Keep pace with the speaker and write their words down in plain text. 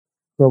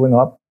growing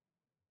up,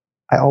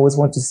 I always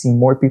wanted to see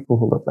more people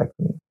who look like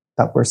me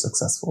that were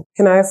successful.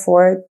 Can I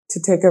afford to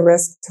take a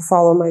risk to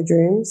follow my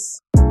dreams?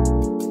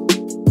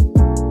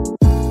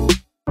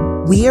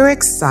 We are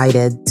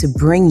excited to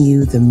bring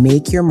you the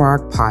Make Your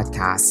Mark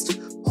podcast,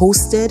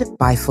 hosted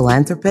by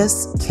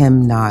philanthropist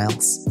Kim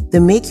Niles.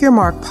 The Make Your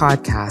Mark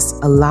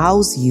podcast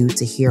allows you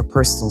to hear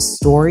personal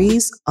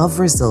stories of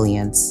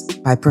resilience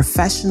by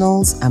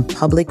professionals and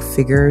public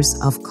figures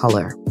of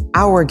color.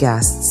 Our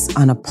guests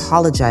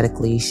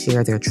unapologetically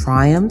share their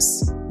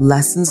triumphs,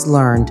 lessons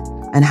learned,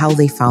 and how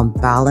they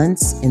found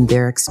balance in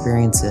their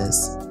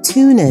experiences.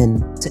 Tune in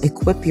to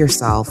equip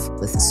yourself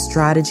with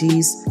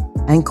strategies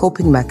and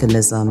coping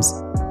mechanisms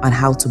on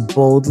how to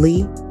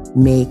boldly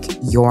make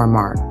your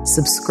mark.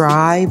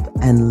 Subscribe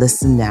and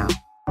listen now.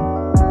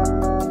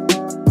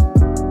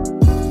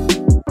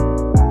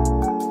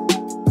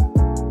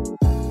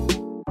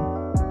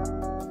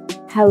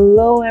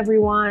 Hello,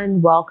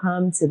 everyone.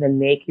 Welcome to the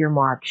Make Your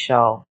Mark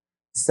show.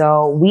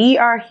 So we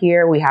are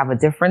here. We have a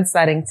different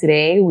setting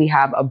today. We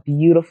have a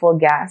beautiful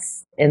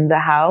guest in the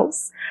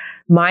house.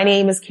 My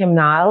name is Kim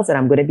Niles, and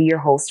I'm going to be your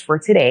host for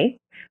today.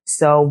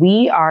 So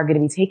we are going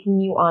to be taking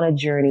you on a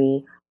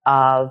journey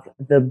of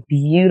the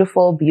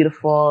beautiful,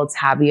 beautiful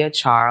Tabia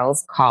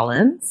Charles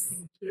Collins.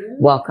 Thank you.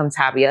 Welcome,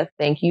 Tabia.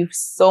 Thank you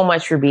so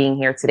much for being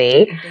here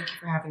today. And thank you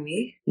for having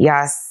me.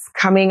 Yes,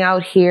 coming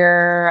out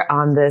here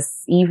on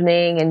this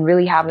evening and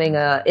really having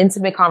an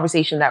intimate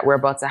conversation that we're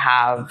about to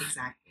have.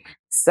 Exactly.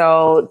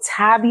 So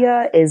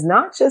Tabia is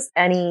not just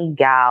any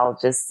gal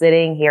just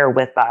sitting here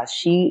with us.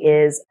 She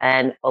is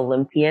an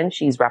Olympian.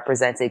 She's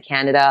represented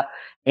Canada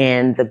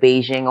in the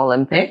Beijing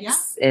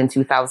Olympics in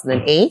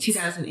 2008.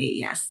 2008,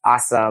 yes.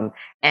 Awesome.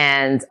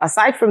 And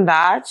aside from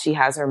that, she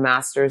has her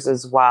master's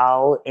as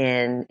well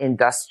in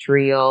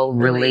industrial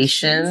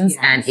relations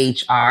and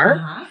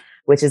HR,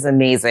 which is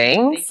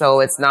amazing. So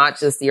it's not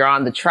just you're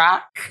on the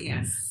track.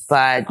 Yes.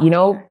 But, you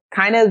know,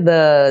 kind of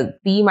the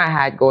theme I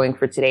had going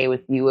for today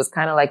with you was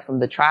kind of like from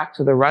the track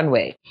to the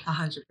runway.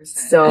 100%.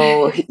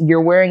 So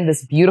you're wearing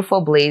this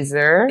beautiful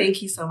blazer.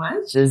 Thank you so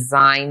much.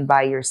 Designed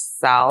by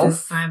yourself.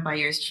 Designed by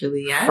yours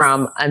truly, yes.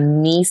 From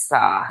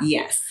Anissa.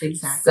 Yes,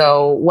 exactly.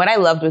 So what I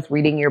loved with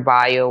reading your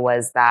bio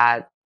was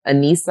that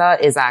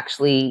Anissa is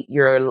actually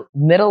your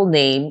middle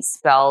name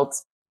spelled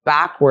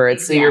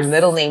backwards. So your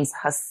middle name's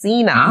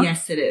Hasina.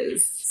 Yes, it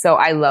is. So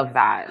I love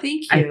that.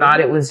 Thank you. I thought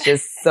it was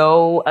just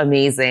so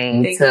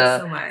amazing Thank you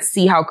so much.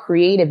 See how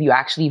creative you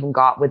actually even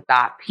got with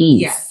that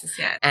piece.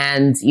 Yes.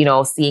 And, you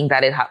know, seeing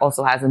that it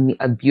also has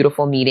a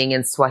beautiful meaning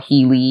in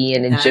Swahili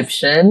and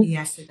Egyptian.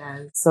 Yes, it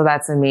does. So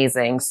that's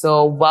amazing.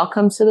 So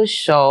welcome to the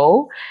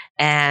show.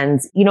 And,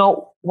 you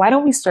know, why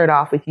don't we start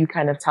off with you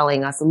kind of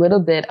telling us a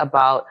little bit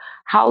about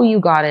how you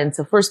got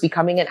into first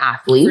becoming an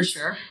athlete. For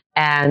sure.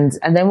 And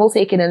then we'll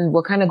take it and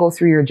we'll kind of go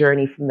through your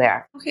journey from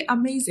there. Okay,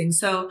 amazing.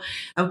 So,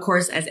 of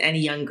course, as any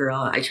young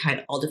girl, I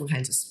tried all different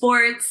kinds of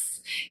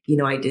sports. You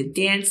know, I did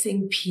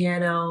dancing,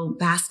 piano,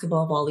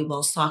 basketball,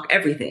 volleyball, soccer,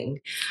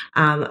 everything.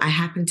 I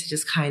happened to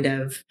just kind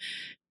of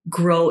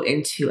grow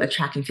into a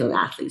track and field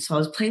athlete. So I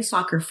was playing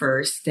soccer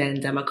first,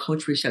 and my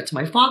coach reached out to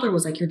my father,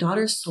 was like, your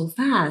daughter's so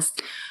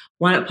fast.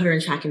 Why not put her in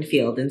track and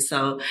field? And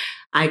so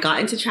I got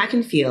into track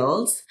and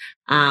field.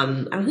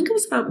 I think it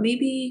was about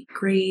maybe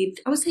grade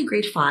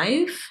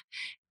 5.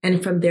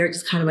 And from there, it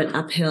just kind of went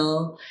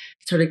uphill,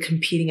 started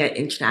competing at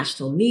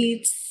international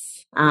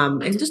meets,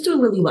 and just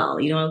doing really well,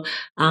 you know,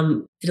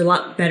 did a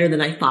lot better than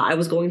I thought I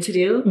was going to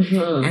do.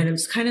 Mm-hmm. And I'm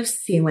just kind of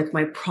seeing like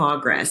my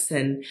progress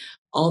and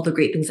all the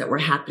great things that were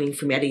happening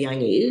for me at a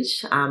young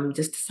age.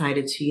 Just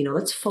decided to, you know,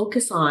 let's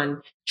focus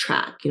on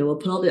track. You know, we'll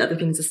put all the other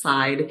things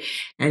aside.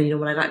 And, you know,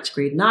 when I got to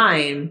grade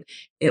 9,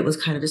 it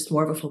was kind of just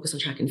more of a focus on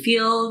track and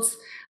fields.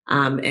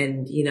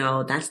 And, you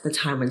know, that's the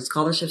time when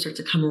scholarships start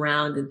to come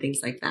around and things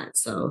like that.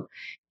 So,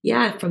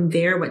 yeah, from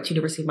there, went to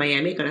University of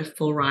Miami, got a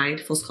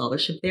full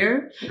scholarship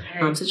there.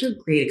 Okay. Such a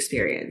great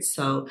experience.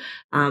 So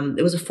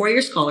it was a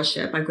 4-year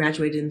scholarship. I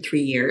graduated in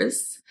 3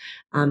 years.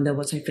 Then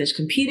once I finished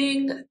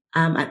competing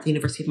at the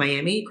University of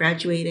Miami,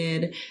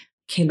 graduated,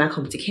 came back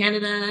home to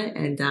Canada,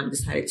 and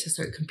decided to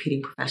start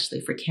competing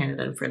professionally for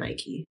Canada and for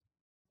Nike.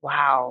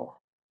 Wow.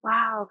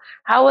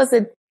 How was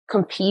it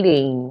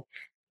competing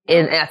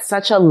at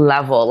such a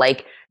level?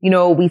 Like, you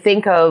know, we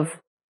think of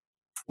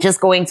just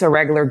going to a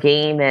regular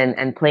game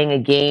and playing a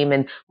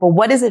game, but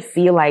what does it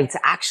feel like to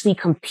actually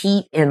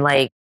compete in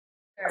like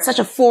such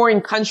a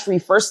foreign country,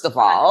 first of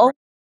all,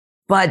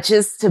 but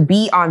just to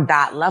be on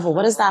that level?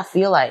 What does that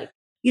feel like?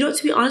 You know,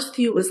 to be honest with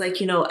you, it was like,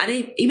 you know,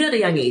 even at a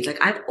young age,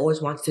 like I've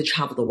always wanted to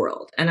travel the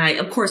world. And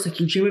of course, like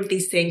you dream of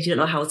these things, you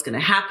don't know how it's going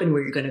to happen,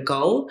 where you're going to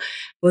go.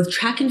 But with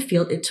track and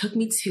field, it took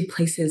me to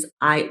places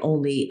I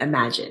only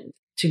imagined,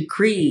 to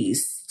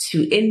Greece,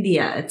 to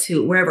India,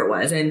 to wherever it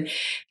was. And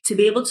to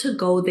be able to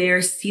go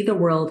there, see the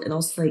world, and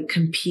also like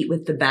compete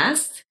with the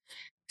best,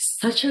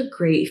 such a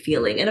great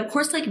feeling. And of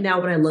course, like now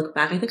when I look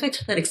back, I think I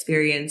took that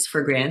experience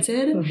for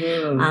granted.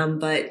 Mm-hmm.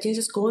 But yeah,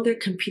 just going there,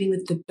 competing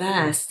with the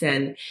best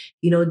and,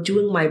 you know,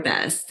 doing my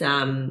best,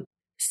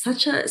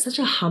 such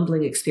a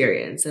humbling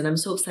experience. And I'm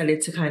so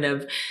excited to kind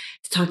of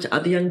to talk to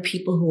other young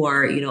people who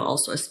are,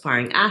 also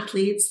aspiring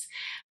athletes.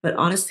 But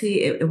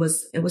honestly, it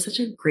was such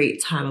a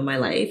great time of my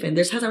life. And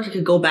there's times I wish I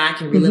could go back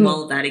and relive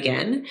all of that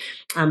again.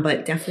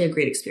 But definitely a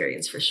great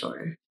experience for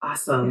sure.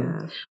 Awesome.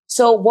 Yeah.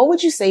 So what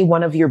would you say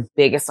one of your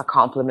biggest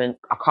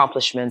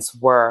accomplishments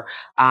were?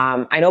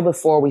 I know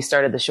before we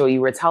started the show,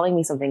 you were telling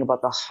me something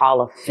about the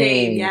Hall of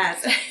Fame.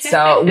 Yes.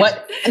 So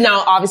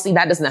now obviously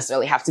that doesn't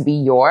necessarily have to be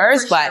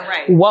yours, but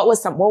right. what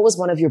was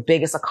one of your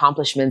biggest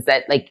accomplishments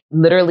that like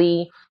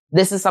literally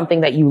this is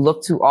something that you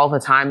look to all the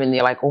time and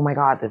you're like, oh my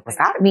God, was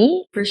that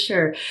me? For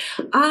sure.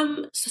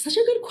 So such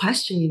a good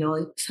question,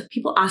 like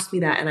people ask me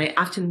that and I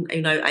often,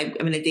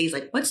 I'm in a daze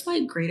like, what's my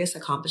greatest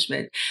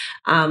accomplishment?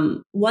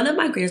 One of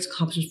my greatest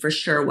accomplishments for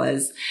sure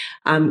was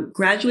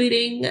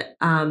graduating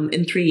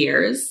in 3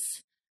 years.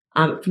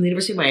 From the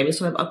University of Miami.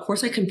 So of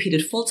course I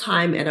competed full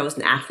time and I was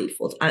an athlete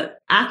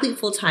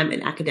full time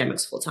and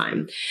academics full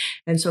time.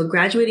 And so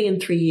graduating in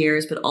 3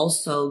 years, but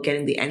also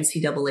getting the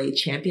NCAA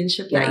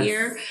championship that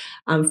year.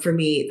 For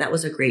me, that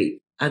was a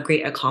great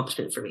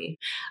accomplishment for me.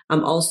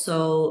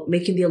 Also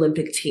making the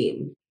Olympic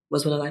team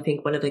was one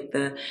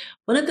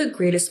of the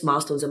greatest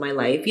milestones in my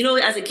life.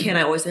 As a kid,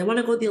 I always say, I want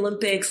to go to the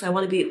Olympics. I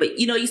want to be, but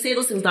you say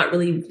those things not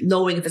really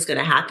knowing if it's going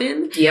to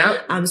happen.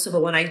 Yeah.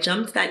 But when I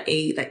jumped that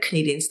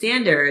Canadian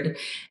standard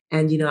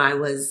and, I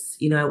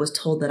was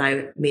told that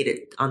I made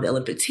it on the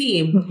Olympic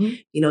team,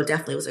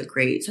 definitely was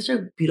such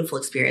a beautiful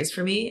experience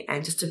for me.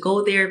 And just to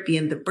go there, be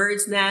in the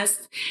bird's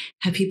nest,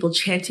 have people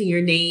chanting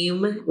your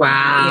name.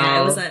 Wow.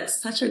 Yeah, it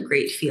was such a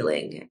great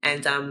feeling.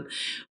 And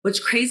what's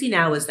crazy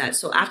now is that,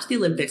 so after the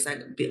Olympics,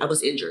 I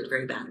was injured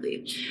very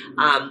badly.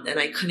 And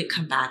I couldn't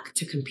come back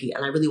to compete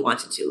and I really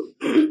wanted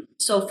to.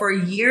 So for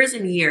years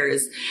and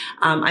years,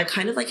 I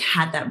kind of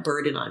had that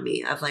burden on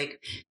me of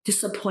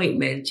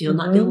disappointment,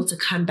 not being able to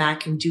come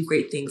back and do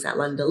great things at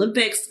London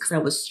Olympics because I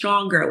was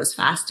stronger, I was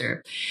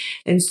faster.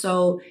 And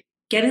so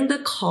getting the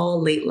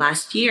call late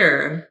last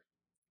year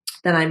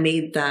that I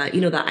made that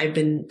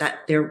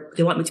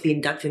they want me to be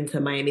inducted into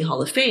the Miami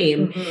Hall of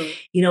Fame,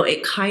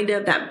 it kind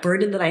of, that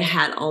burden that I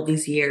had all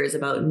these years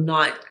about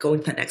not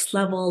going to that next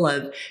level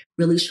of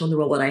really showing the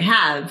world what I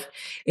have,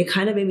 it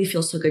kind of made me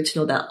feel so good to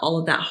know that all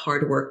of that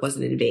hard work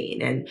wasn't in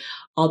vain. And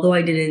although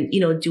I didn't,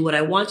 do what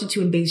I wanted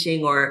to in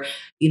Beijing or,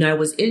 I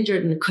was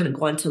injured and couldn't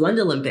go on to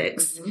London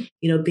Olympics,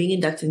 being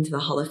inducted into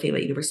the Hall of Fame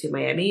at University of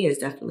Miami is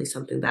definitely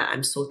something that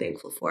I'm so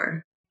thankful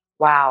for.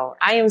 Wow.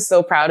 I am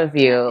so proud of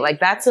you.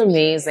 That's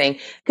amazing.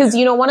 Because,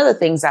 one of the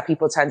things that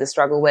people tend to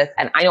struggle with,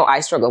 and I know I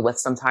struggle with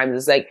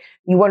sometimes, is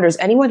you wonder, is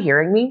anyone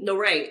hearing me? No,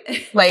 right.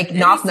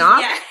 Knock,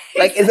 knock.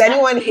 Yeah. Is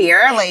anyone here?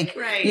 Right.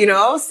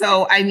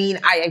 So,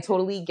 I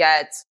totally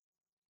get,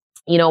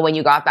 when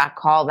you got that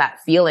call, that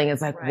feeling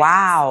is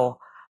wow,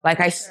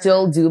 I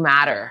still do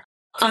matter.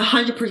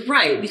 100%.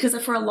 Right. Because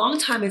for a long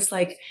time, it's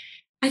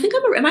I think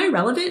am I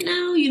relevant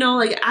now?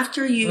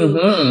 After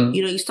you,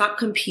 you stop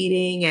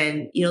competing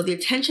and, the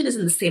attention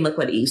isn't the same like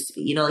what it used to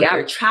be,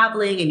 you're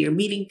traveling and you're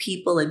meeting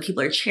people and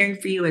people are cheering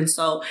for you. And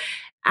so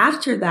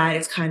after that,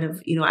 it's kind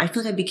of, I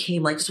feel like I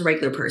became just a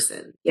regular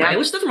person, right?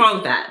 Which is nothing wrong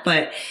with that,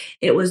 but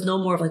it was no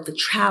more of the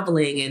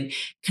traveling and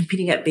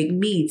competing at big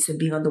meets and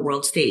being on the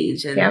world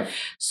stage. And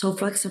so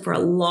for a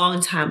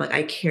long time,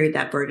 I carried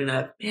that burden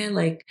of, man,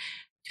 do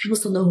people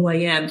still know who I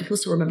am? Do people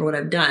still remember what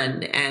I've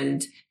done?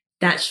 And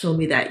that showed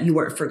me that you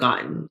weren't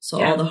forgotten.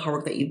 So all the hard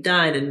work that you've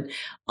done and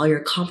all your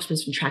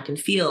accomplishments from track and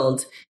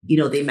field,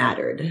 they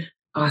mattered.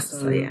 Awesome.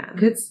 So,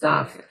 good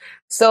stuff.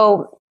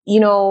 So,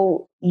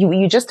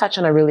 you just touched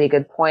on a really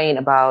good point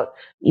about,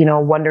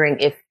 wondering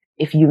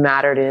if you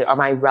mattered,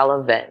 am I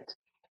relevant?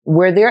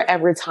 Were there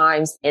ever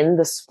times in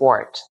the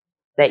sport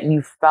that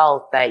you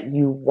felt that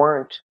you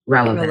weren't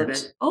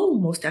relevant? Oh,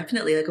 most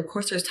definitely. Of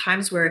course, there's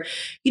times where,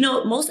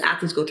 most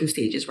athletes go through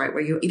stages, right?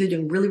 Where you're either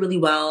doing really, really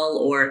well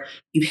or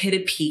you've hit a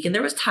peak. And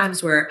there was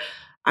times where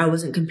I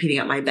wasn't competing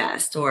at my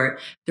best or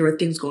there were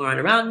things going on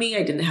around me.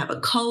 I didn't have a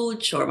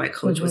coach or my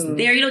coach wasn't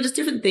there, just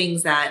different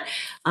things that,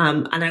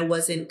 and I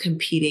wasn't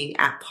competing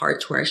at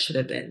parts where I should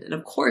have been. And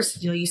of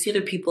course, you see other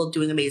people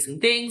doing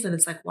amazing things and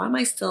it's why am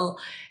I still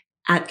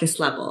at this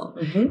level?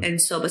 And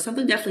so, but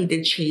something definitely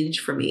did change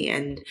for me.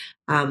 And,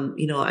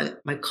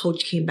 my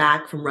coach came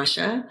back from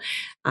Russia.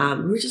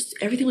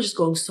 Everything was just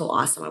going so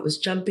awesome. I was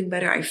jumping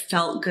better. I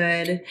felt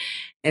good.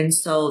 And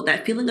so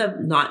that feeling of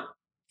not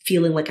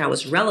feeling like I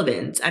was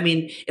relevant,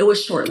 it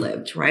was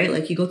short-lived,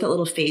 right? You go through that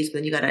little phase, but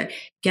then you got to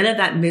get out of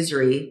that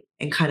misery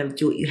and kind of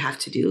do what you have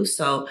to do.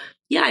 So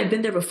yeah, I've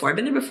been there before. I've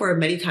been there before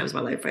many times in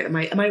my life, right?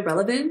 Am I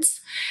relevant?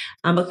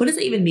 What does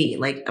that even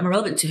mean? Am I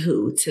relevant to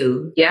who?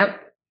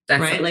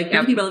 Right? We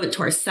can be relevant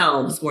to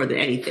ourselves more than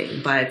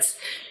anything. But,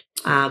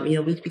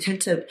 we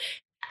tend to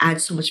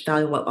add so much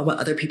value on what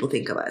other people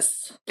think of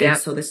us. And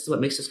so this is what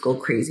makes us go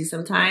crazy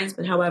sometimes.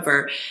 But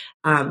however,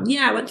 I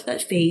went through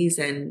that phase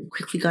and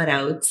quickly got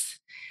out.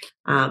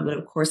 But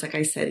of course, like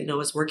I said, I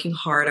was working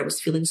hard. I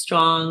was feeling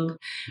strong,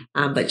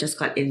 but just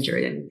got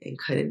injured and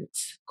couldn't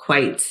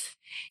quite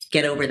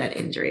get over that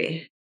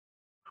injury.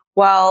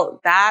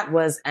 Well, that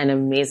was an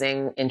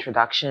amazing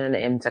introduction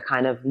into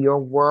kind of your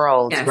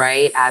world,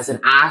 right? As an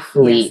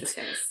athlete.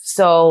 Yes.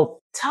 So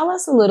tell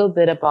us a little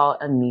bit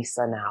about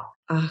Anissa now.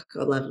 Oh,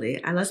 God,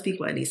 lovely. And let's speak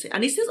about Anissa.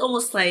 Anissa is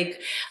almost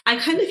like, I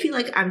kind of feel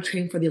like I'm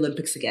training for the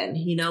Olympics again.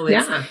 You know,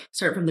 it's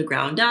start from the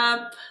ground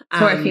up.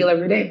 That's how I feel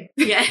every day.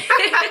 Yeah.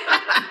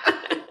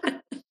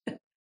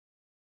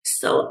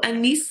 So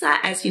Anissa,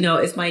 as you know,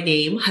 is my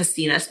name,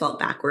 Hasina, spelled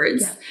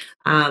backwards. Yeah.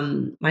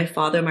 My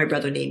father and my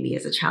brother named me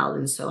as a child.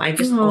 And so I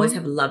just always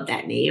have loved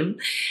that name.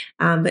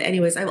 But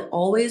anyways, I've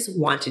always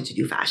wanted to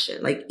do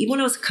fashion. Like even when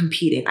I was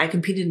competing, I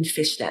competed in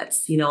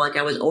fishnets. You know, like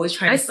I was always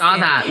trying to... I saw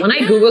that. When I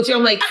Googled you,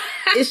 I'm like,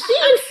 is she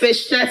in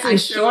fishnets and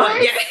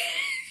shorts? Yeah.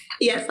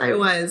 Yes, I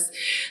was.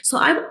 So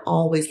I've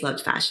always loved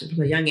fashion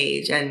from a young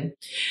age. And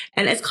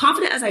as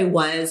confident as I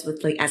was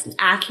with like, as an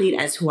athlete,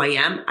 as who I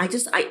am,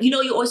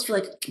 you always feel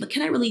like, but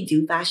can I really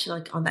do fashion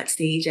like on that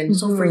stage? And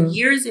so for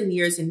years and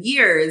years and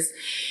years,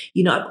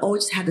 I've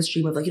always had this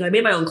dream of like, I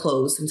made my own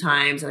clothes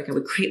sometimes, like I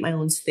would create my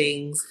own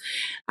things.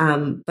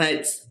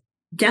 But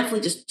definitely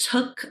just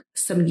took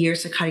some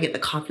years to kind of get the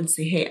confidence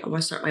to say, hey, I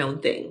want to start my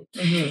own thing.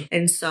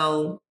 And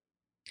so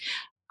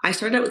I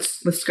started out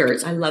with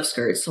skirts. I love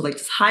skirts. So like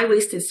this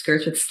high-waisted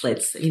skirts with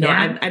slits.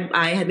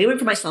 I had made one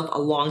for myself a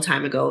long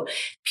time ago.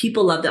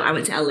 People loved it. I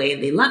went to LA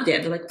and they loved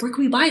it. They're like, where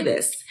can we buy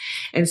this?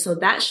 And so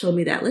that showed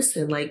me that,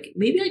 listen, like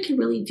maybe I can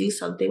really do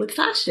something with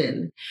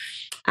fashion.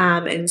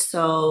 And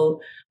so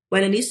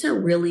when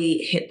Anissa really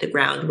hit the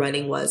ground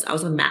running I was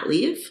on mat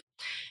leave.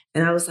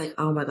 And I was like,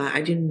 oh my God, I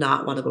do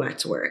not want to go back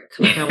to work.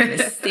 Like I want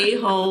to stay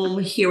home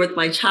here with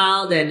my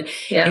child and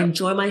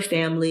enjoy my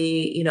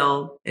family,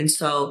 And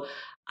so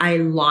I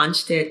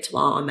launched it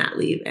while on mat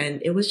leave,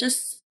 and it was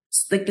just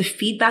like the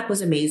feedback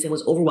was amazing. It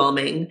was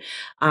overwhelming.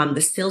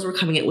 The sales were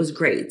coming. It was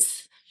great.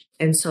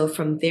 And so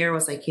from there, I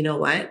was like, you know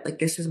what? Like,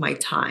 this is my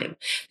time.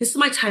 This is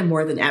my time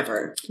more than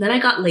ever. Then I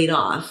got laid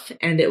off,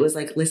 and it was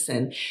like,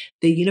 listen,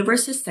 the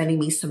universe is sending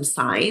me some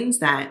signs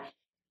that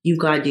you've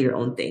got to do your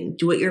own thing.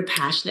 Do what you're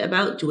passionate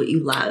about. Do what you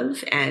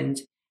love. And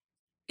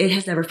it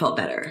has never felt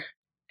better.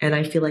 And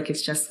I feel like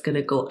it's just going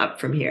to go up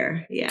from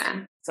here.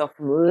 Yeah. So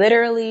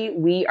literally,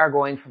 we are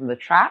going from the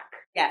track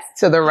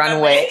to the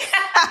runway.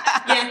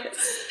 Yes.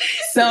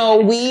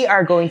 So we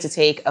are going to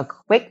take a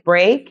quick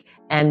break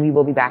and we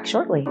will be back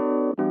shortly.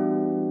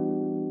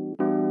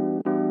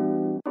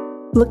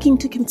 Looking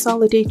to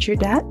consolidate your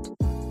debt?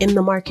 In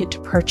the market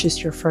to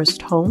purchase your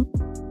first home?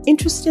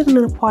 Interested in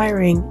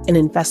acquiring an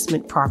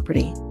investment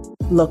property?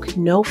 Look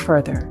no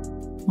further.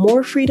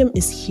 More Freedom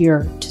is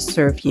here to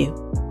serve you.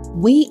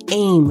 We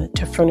aim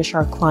to furnish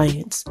our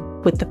clients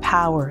with the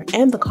power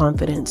and the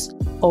confidence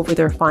over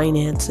their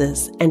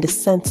finances and a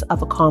sense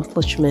of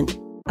accomplishment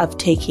of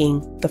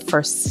taking the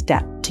first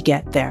step to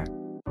get there.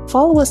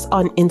 Follow us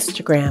on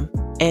Instagram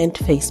and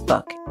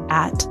Facebook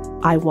at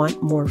I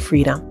Want More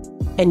Freedom.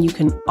 And you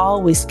can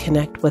always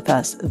connect with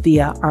us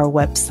via our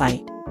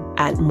website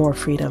at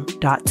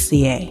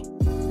morefreedom.ca.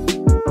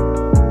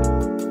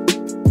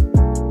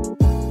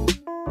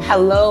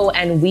 Hello,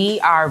 and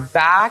we are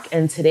back.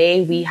 And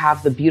today we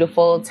have the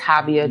beautiful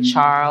Tavia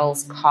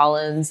Charles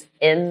Collins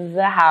in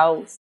the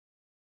house.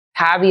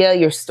 Tavia,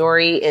 your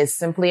story is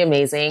simply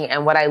amazing.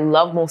 And what I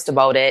love most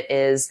about it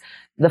is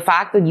the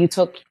fact that you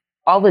took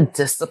all the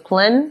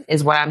discipline,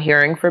 is what I'm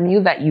hearing from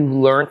you, that you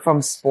learned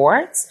from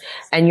sports,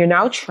 and you're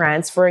now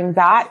transferring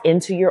that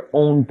into your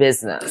own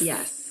business.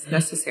 Yes.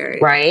 Necessary.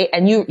 Right.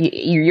 And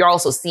you're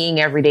also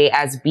seeing every day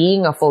as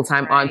being a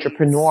full-time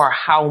entrepreneur,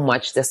 how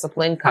much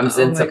discipline comes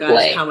into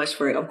play. How much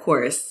for it, of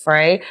course.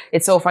 Right.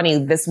 It's so funny.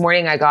 This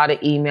morning, I got an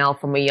email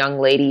from a young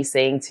lady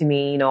saying to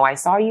me, I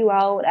saw you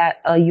out at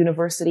a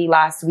university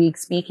last week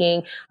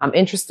speaking. I'm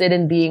interested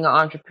in being an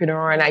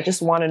entrepreneur and I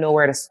just want to know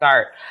where to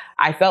start.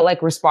 I felt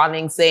like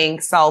responding saying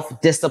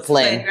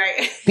self-discipline,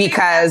 right?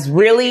 Because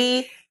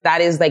really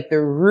that is like the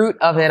root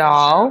of it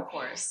all. Of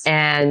course.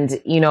 And,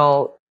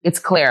 it's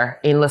clear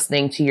in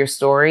listening to your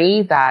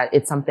story that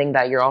it's something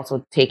that you're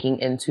also taking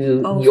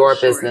into your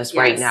business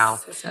right now.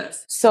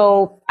 Yes.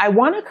 So I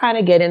want to kind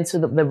of get into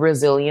the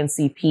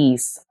resiliency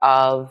piece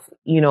of,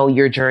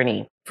 your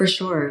journey. For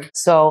sure.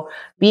 So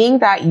being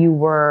that you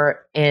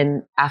were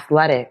in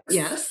athletics.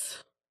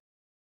 Yes.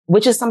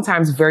 Which is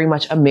sometimes very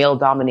much a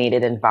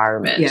male-dominated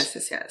environment.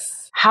 Yes.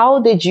 How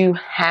did you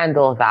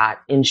handle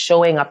that in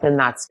showing up in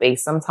that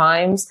space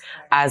sometimes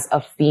as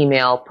a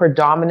female,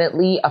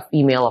 predominantly a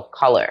female of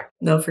color?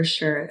 No, for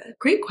sure.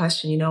 Great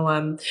question.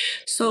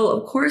 So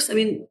of course,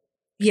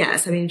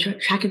 yes,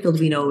 track and field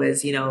we know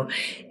is,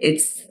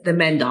 it's the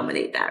men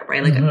dominate that,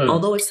 right? Like,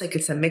 although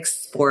it's a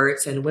mixed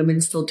sports and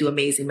women still do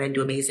amazing, men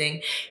do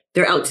amazing,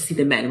 they're out to see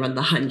the men run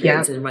the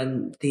hundreds and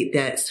run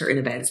the certain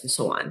events and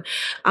so on.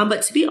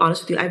 But to be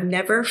honest with you, I've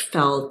never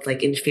felt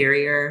like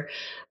inferior.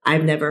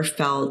 I've never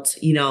felt,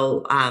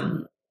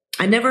 I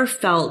never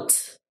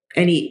felt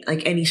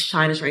any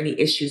shyness or any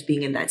issues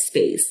being in that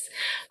space.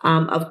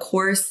 Of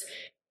course,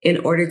 in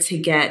order to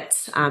get,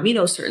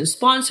 certain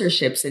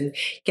sponsorships and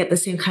get the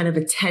same kind of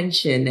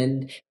attention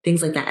and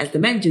things like that as the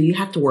men do, you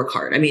have to work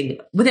hard. I mean,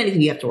 with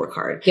anything, you have to work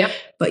hard. Yep.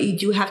 But you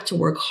do have to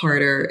work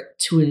harder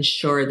to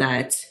ensure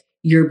that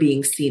you're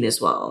being seen as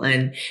well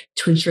and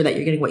to ensure that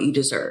you're getting what you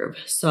deserve.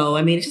 So,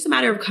 I mean, it's just a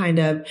matter of kind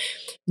of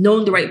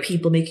knowing the right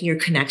people, making your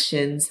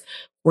connections,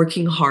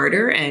 working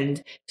harder,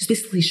 and just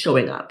basically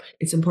showing up.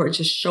 It's important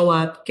to show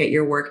up, get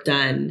your work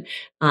done,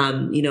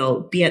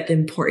 be at the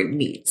important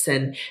meets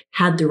and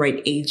have the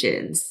right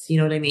agents. You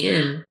know what I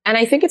mean? And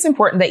I think it's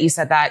important that you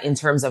said that in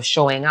terms of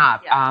showing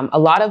up. Yeah. A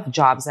lot of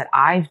jobs that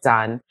I've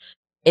done,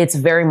 it's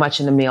very much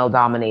in a male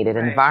dominated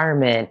Right.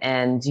 environment.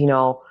 And,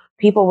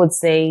 people would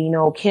say,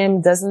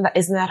 Kim, isn't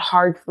that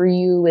hard for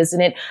you?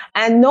 Isn't it?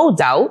 And no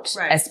doubt,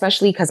 Right.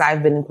 especially because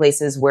I've been in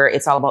places where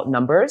it's all about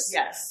numbers.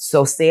 Yes.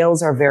 So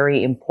sales are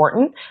very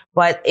important,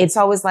 but it's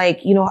always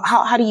like,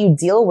 how do you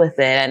deal with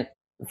it? And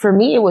for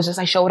me, it was just,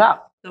 I showed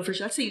up. No, for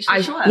sure. That's how you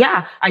should show up.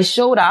 Yeah, I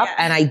showed up Yes.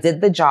 and I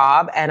did the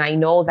job. And I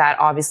know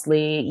that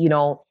obviously,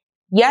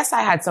 yes,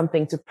 I had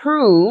something to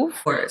prove,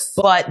 Of course.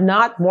 but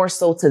not more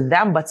so to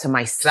them, but to To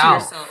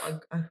myself.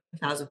 yourself,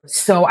 1,000%.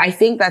 So I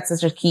think that's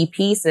such a key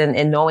piece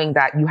in knowing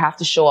that you have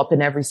to show up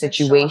in every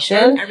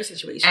situation, Every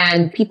situation.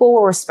 and people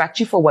will respect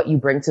you for what you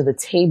bring to the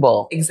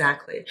table.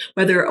 Exactly.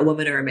 Whether a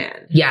woman or a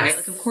man. Yes. Right?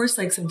 Like, of course,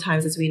 like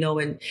sometimes, as we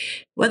know,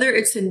 whether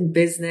it's in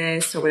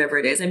business or whatever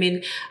it is, I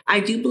mean,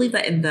 I do believe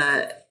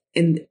that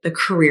in the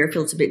career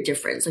field, it's a bit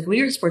different. Like when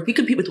you're in sports, we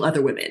compete with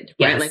other women, right?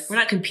 Yes. Like we're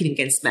not competing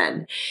against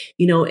men.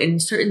 In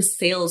certain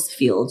sales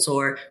fields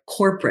or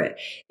corporate,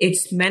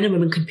 it's men and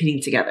women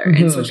competing together.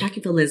 And so track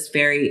and field is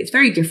it's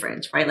very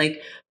different, right?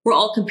 Like we're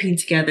all competing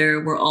together.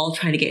 We're all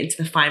trying to get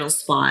into the final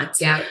spot.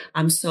 Yeah.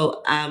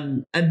 So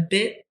a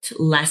bit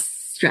less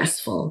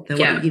stressful than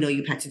what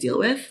you've had to deal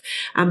with.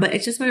 But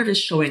it's just a matter of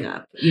just showing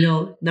up.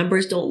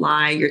 Numbers don't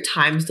lie, your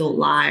times don't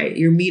lie,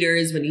 your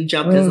meters when you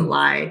jump doesn't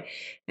lie.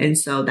 And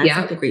so that's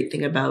like the great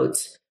thing about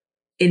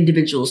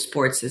individual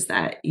sports is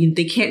that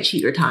they can't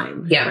cheat your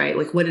time. Yeah. Right?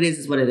 Like what it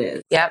is what it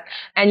is. Yep.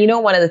 And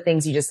one of the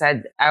things you just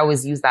said, I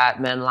always use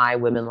that men lie,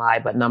 women lie,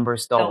 but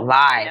numbers don't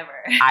lie. Never.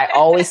 I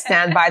always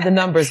stand by the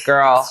numbers,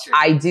 girl. That's true.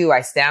 I do.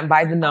 I stand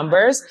by the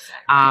numbers.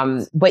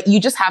 100%. But you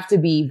just have to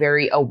be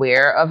very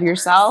aware of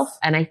yourself.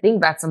 And I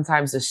think that's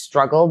sometimes the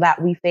struggle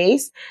that we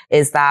face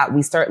is that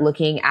we start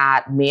looking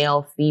at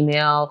male,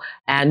 female.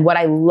 And what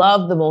I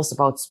love the most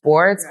about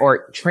sports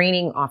or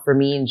training for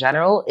me in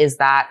general is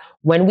that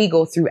when we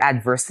go through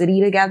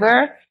adversity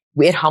together,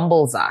 it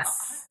humbles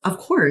us. Of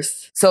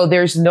course. So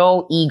there's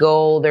no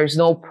ego, there's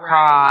no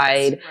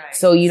pride. Right.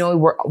 So,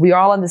 we're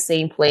all on the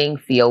same playing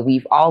field.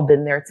 We've all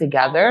been there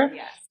together.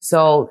 Yes.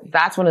 So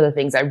that's one of the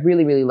things I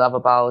really, really love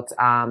about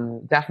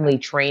definitely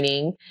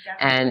training.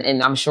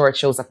 And I'm sure it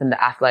shows up in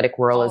the athletic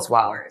world as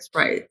well.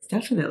 Right.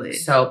 Definitely.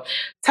 So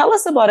tell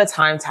us about a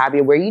time,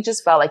 Tabia, where you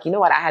just felt like, you know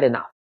what, I had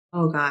enough.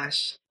 Oh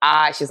gosh.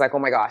 She's like, oh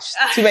my gosh,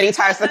 too many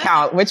times to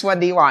count. Which one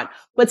do you want?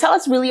 But tell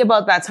us really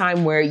about that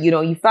time where,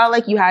 you felt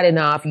like you had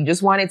enough. You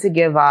just wanted to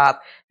give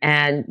up.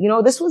 And,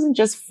 this wasn't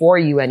just for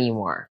you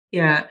anymore.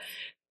 Yeah.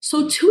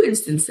 So 2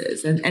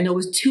 instances, and it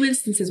was 2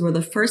 instances where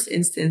the first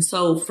instance,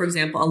 so for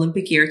example,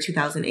 Olympic year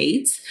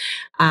 2008,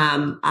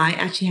 I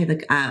actually had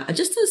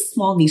just a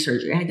small knee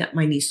surgery. I had got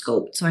my knee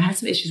scoped. So I had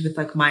some issues with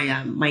like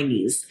my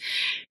knees.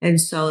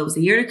 And so it was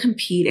a year to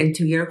compete and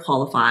 2 year to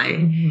qualify.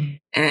 Mm-hmm.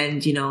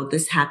 And,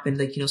 this happened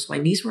so my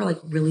knees were like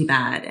really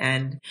bad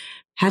and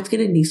had to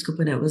get a knee scope.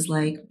 And it was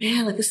like,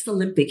 man, like this is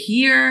Olympic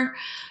year.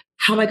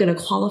 How am I going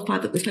to qualify?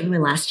 But this might be my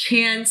last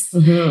chance.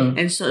 Mm-hmm.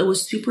 And so it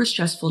was super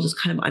stressful, just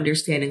kind of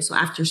understanding. So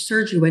after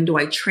surgery, when do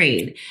I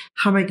train?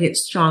 How am I going to get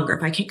stronger?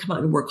 If I can't come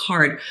out and work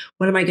hard,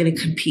 when am I going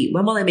to compete?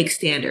 When will I make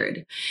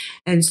standard?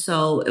 And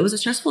so it was a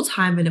stressful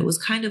time. And it was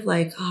kind of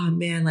like, oh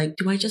man, like,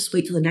 do I just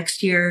wait till the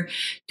next year?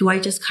 Do I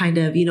just kind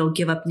of,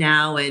 give up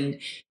now? And,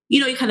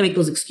 you kind of make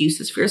those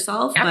excuses for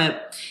yourself. Yep.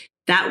 But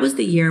that was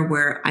the year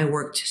where I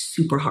worked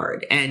super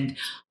hard. And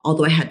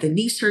although I had the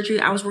knee surgery,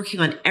 I was working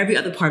on every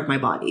other part of my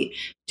body,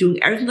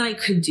 doing everything that I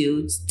could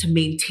do to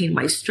maintain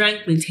my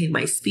strength, maintain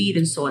my speed,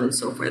 and so on and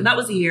so forth. And that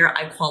was the year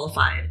I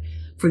qualified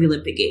for the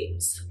Olympic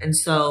Games. And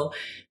so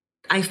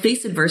I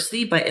faced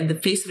adversity, but in the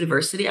face of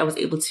adversity, I was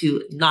able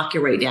to knock it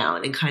right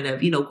down and kind of,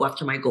 go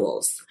after my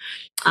goals.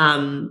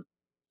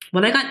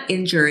 When I got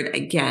injured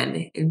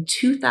again in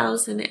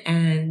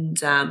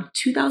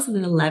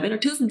 2011 or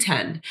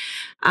 2010,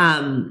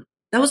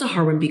 that was a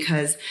hard one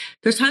because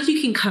there's times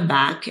you can come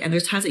back and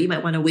there's times that you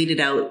might want to wait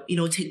it out,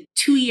 take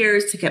 2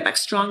 years to get back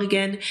strong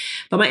again.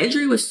 But my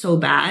injury was so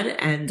bad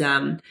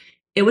and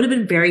it would have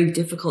been very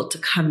difficult to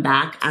come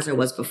back as I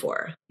was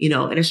before, in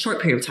a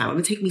short period of time. It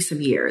would take me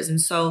some years. And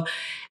so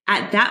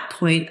at that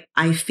point,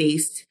 I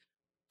faced,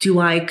 do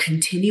I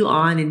continue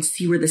on and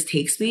see where this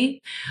takes me?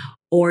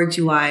 Or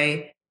do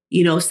I,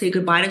 say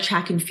goodbye to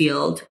track and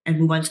field and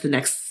move on to the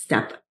next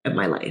step of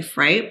my life,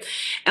 right?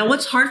 And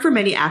what's hard for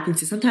many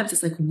athletes is sometimes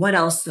it's like, what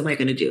else am I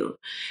going to do?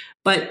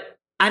 But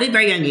at a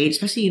very young age,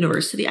 especially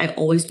university, I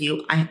always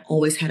knew I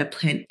always had a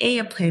plan A,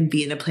 a plan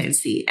B, and a plan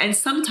C. And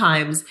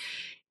sometimes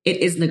it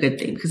isn't a good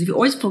thing, because if you're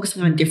always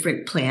focusing on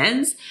different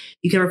plans,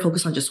 you can never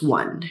focus on just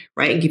one,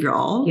 right? And give your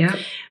all. Yeah.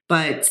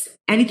 But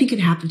anything can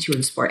happen to you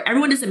in sport.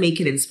 Everyone doesn't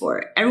make it in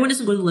sport. Everyone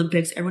doesn't go to the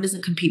Olympics. Everyone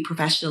doesn't compete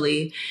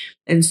professionally.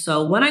 And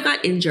so when I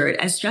got injured,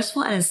 as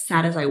stressful and as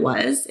sad as I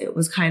was, it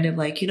was kind of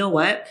like, you know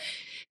what?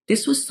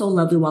 This was so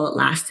lovely while it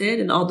lasted.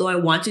 And although I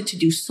wanted to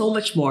do so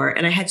much more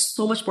and I had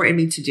so much more in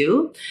me to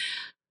do,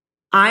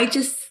 I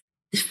just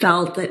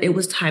felt that it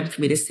was time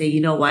for me to say,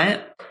 you know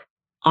what?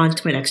 On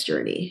to my next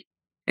journey.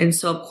 And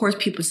so, of course,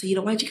 people say, you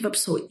know, why did you give up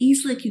so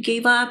easily? Like, you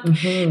gave up.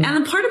 Mm-hmm. And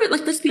then part of it,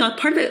 like, let's be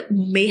honest, part of it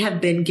may have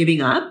been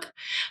giving up,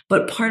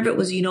 but part of it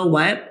was, you know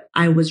what?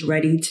 I was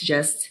ready to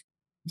just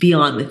be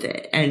on with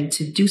it and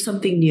to do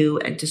something new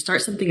and to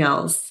start something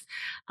else,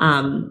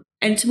 and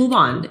to move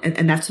on.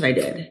 And that's what I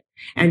did.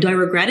 And do I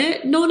regret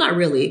it? No, not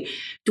really.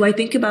 Do I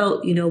think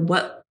about, you know,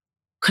 what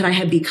could I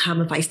have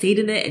become if I stayed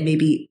in it and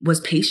maybe was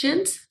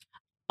patient?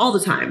 All the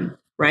time,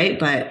 right?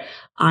 But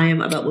I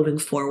am about moving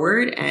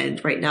forward.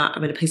 And right now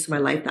I'm in a place in my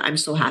life that I'm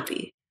so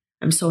happy.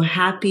 I'm so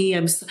happy.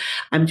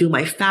 I'm doing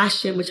my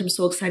fashion, which I'm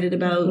so excited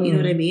about. Mm-hmm. You know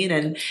what I mean?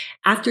 And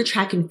after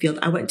track and field,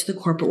 I went into the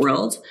corporate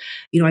world.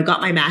 You know, I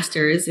got my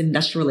master's in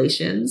industrial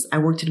relations. I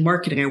worked in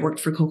marketing. I worked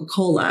for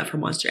Coca-Cola, for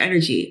Monster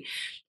Energy.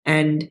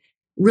 And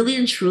really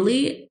and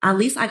truly, at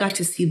least I got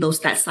to see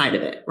that side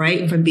of it, right?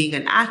 Mm-hmm. From being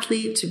an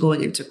athlete to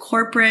going into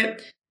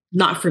corporate,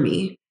 not for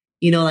me.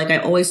 You know, like I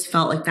always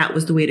felt like that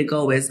was the way to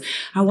go, is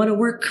I want to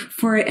work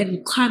for it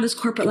and climb this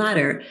corporate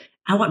ladder.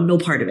 I want no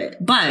part of it.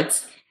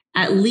 But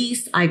at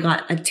least I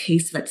got a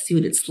taste of that, to see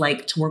what it's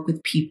like to work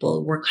with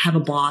people, have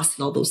a boss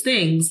and all those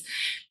things.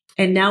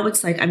 And now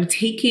it's like I'm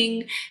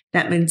taking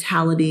that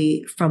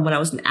mentality from when I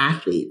was an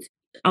athlete.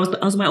 I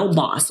was my own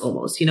boss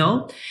almost, you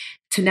know,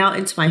 to now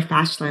into my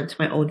fashion line, to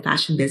my own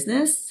fashion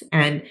business.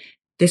 And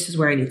this is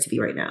where I need to be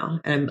right now.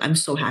 And I'm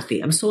so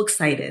happy. I'm so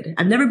excited.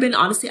 I've never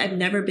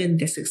been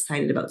this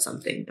excited about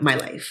something in my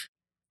life.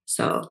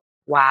 So.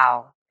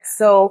 Wow.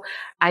 So,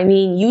 I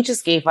mean, you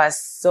just gave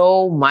us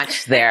so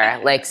much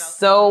there, like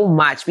so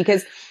much,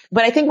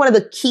 but I think one of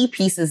the key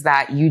pieces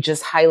that you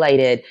just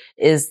highlighted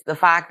is the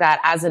fact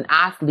that as an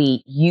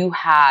athlete, you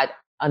had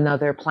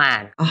another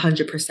plan.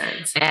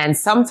 100%. And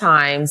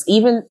sometimes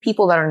even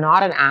people that are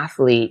not an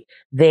athlete,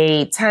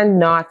 they tend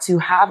not to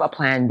have a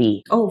plan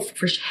B. Oh,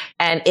 for sure.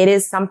 And it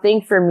is something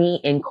for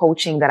me in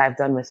coaching that I've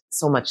done with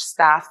so much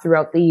staff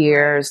throughout the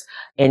years,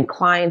 and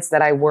clients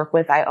that I work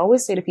with. I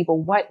always say to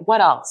people,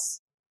 what else?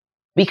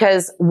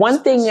 Because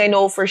one thing I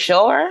know for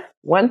sure,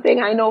 I'm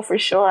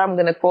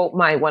going to quote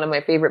one of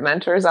my favorite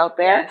mentors out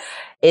there,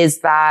 is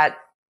that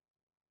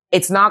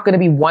it's not going to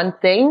be one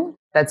thing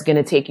that's going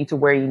to take you to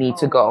where you need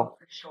to go.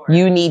 Sure.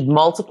 You need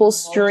multiple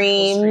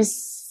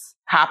streams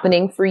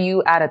happening for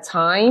you at a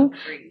time.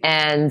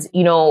 And,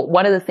 you know,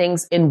 one of the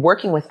things in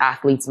working with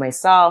athletes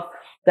myself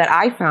that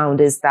I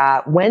found is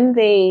that when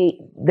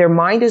their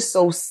mind is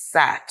so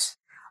set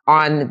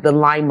on the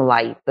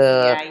limelight,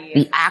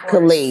 the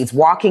accolades,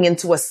 walking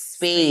into a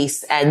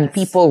space and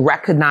people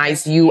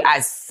recognize you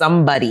as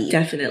somebody.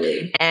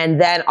 Definitely.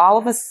 And then all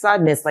of a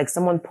sudden it's like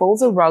someone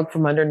pulls a rug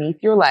from underneath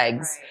your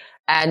legs. Right.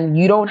 And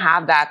you don't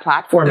have that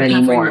platform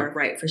anymore.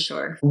 Right, for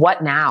sure.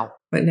 What now?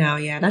 What now?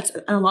 Yeah, that's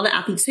a lot of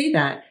athletes say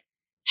that.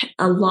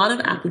 A lot of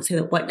athletes say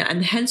that, what now?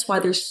 And hence why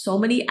there's so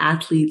many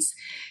athletes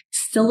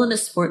still in a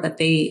sport that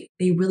they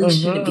really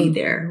shouldn't be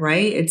there,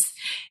 right?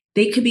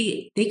 They could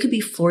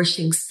be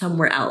flourishing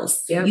somewhere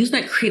else. Yep. Use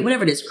that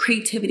whatever it is,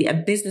 creativity, a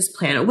business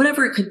plan, or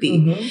whatever it could be.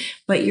 Mm-hmm.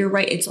 But you're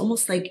right. It's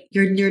almost like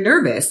you're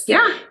nervous.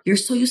 Yeah. You're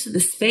so used to the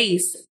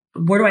space.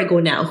 Where do I go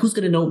now? Who's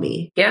going to know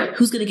me? Yeah.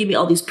 Who's going to give me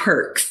all these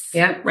perks?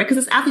 Yeah. Right. Because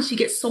as athletes, you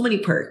get so many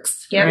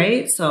perks. Yeah.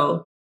 Right.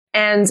 So.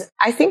 And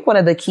I think one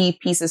of the key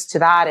pieces to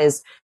that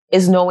is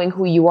knowing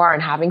who you are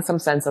and having some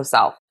sense of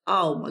self.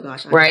 Oh my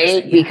gosh.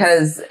 Right. Yes.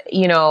 Because,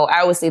 you know,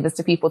 I always say this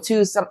to people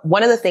too.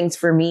 One of the things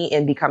for me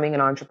in becoming an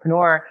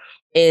entrepreneur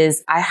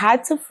is I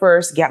had to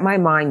first get my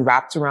mind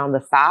wrapped around the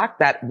fact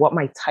that what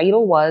my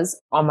title was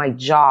on my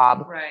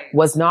job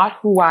was not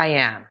who I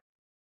am.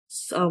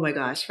 Oh my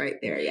gosh, right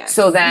there. Yeah.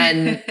 So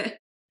then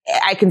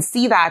I can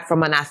see that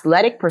from an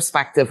athletic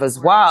perspective as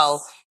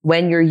well,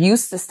 when you're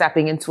used to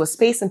stepping into a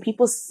space and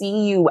people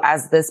see you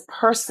as this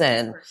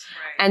person,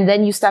 and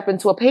then you step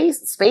into a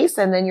space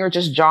and then you're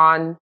just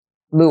John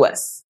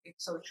Lewis.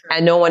 It's so true.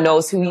 And no one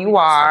knows who you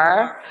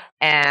are.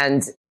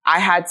 And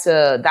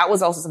that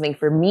was also something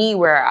for me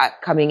where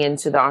coming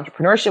into the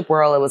entrepreneurship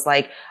world, it was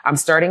like, I'm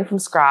starting from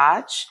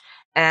scratch.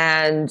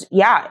 And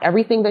yeah,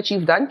 everything that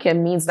you've done,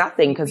 Kim, means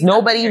nothing because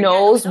nobody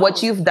knows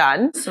what you've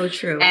done. So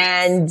true.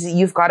 And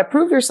you've got to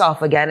prove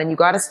yourself again, and you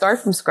got to start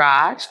from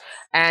scratch.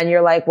 And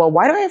you're like, well,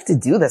 why do I have to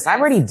do this? I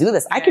already do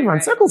this. I can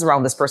run circles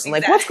around this person.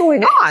 Exactly. Like, what's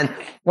going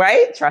on?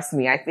 Right? Trust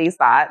me, I face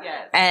that.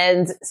 Yes.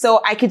 And so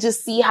I could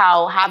just see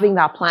how having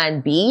that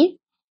plan B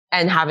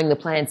and having the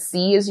plan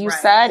C, as you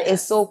said,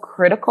 is so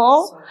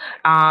critical,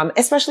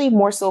 especially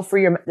more so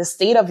for the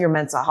state of your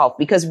mental health,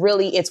 because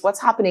really it's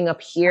what's happening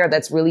up here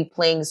that's really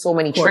playing so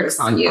many tricks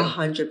on you.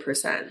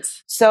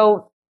 100%.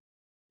 So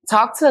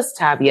Talk to us,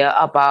 Tabia,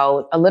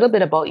 about a little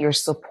bit about your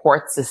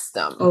support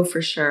system. Oh,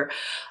 for sure.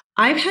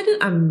 I've had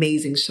an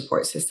amazing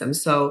support system.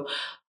 So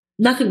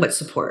nothing but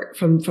support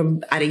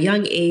from at a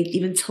young age,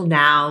 even till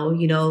now,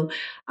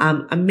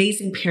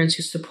 amazing parents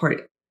who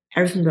support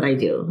everything that I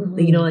do.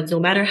 Mm-hmm. Like no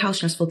matter how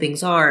stressful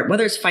things are,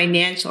 whether it's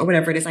financial or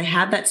whatever it is, I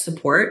have that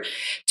support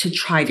to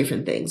try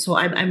different things. So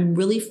I'm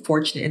really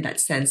fortunate in that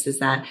sense is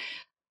that,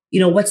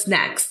 what's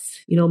next?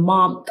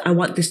 Mom, I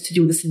want this to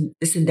do this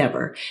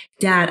endeavor.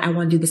 Dad, I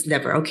want to do this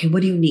endeavor. Okay,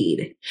 what do you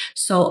need?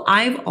 So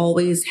I've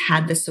always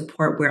had this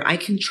support where I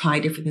can try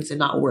different things and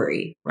not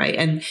worry, right?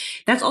 And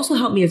that's also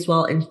helped me as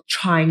well in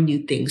trying new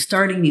things,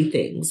 starting new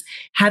things,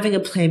 having a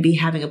plan B,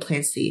 having a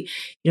plan C.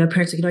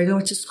 Parents are like, I go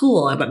to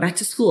school. I went back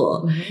to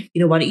school.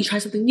 Mm-hmm. Why don't you try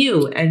something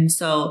new? And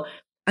so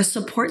a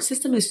support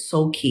system is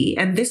so key.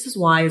 And this is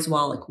why as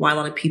well, like why a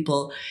lot of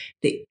people,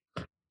 they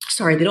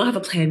don't have a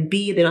plan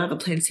B, they don't have a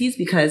plan C, is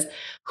because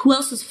who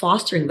else is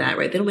fostering that,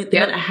 right? They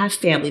don't have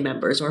family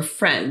members or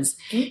friends.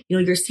 Mm-hmm.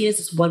 You're seen as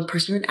this one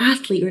person, you're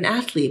an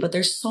athlete, but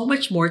there's so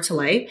much more to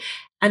life.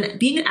 And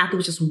being an athlete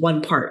was just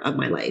one part of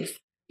my life.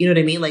 You know what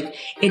I mean? Like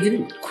it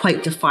didn't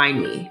quite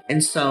define me.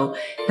 And so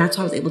that's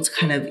why I was able to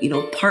kind of,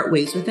 part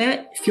ways with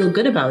it, feel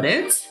good about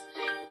it,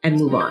 and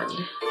move on.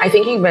 I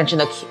think you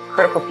mentioned a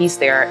critical piece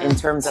there in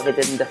terms of it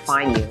didn't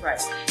define you.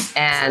 Right.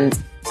 And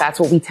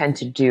that's what we tend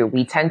to do.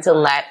 We tend to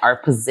let our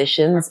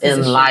positions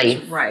in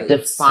life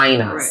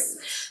define us. Right.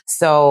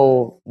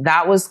 So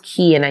that was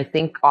key. And I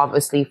think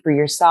obviously for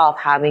yourself,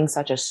 having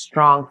such a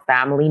strong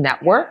family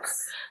network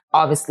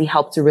obviously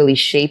helped to really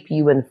shape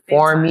you and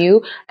form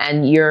you.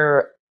 And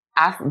your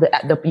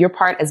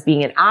part as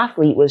being an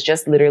athlete was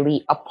just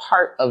literally a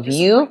part of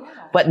you,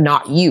 but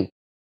not you.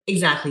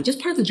 Exactly.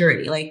 Just part of the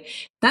journey. Like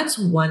that's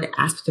one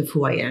aspect of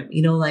who I am.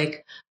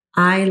 Like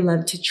I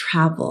love to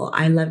travel.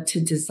 I love to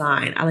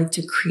design. I like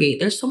to create.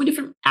 There's so many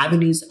different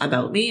avenues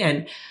about me.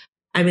 And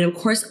I mean, of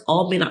course,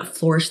 all may not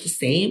flourish the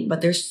same,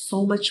 but there's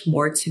so much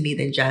more to me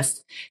than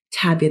just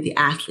Tabia, the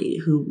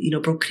athlete who,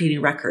 broke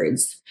Canadian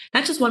records.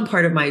 That's just one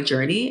part of my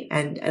journey.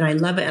 And I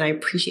love it. And I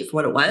appreciate it for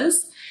what it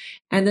was.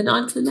 And then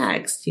on to the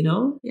next,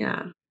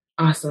 Yeah.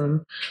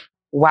 Awesome.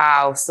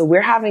 Wow. So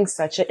we're having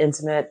such an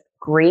intimate,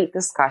 great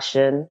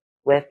discussion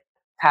with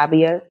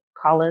Tabia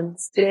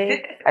Collins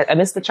today. I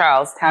missed the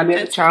Charles.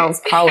 Tabia Charles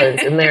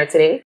Collins in there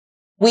today.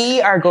 We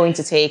are going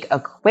to take a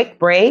quick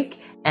break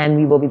and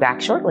we will be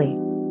back shortly.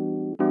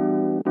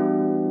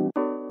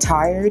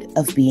 Tired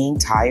of being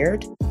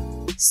tired?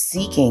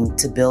 Seeking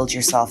to build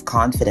your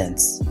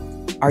self-confidence?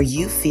 Are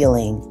you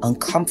feeling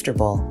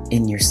uncomfortable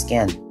in your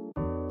skin?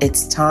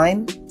 It's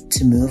time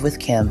to move with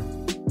Kim.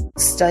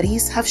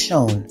 Studies have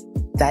shown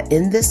that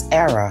in this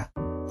era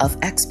of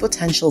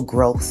exponential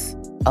growth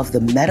of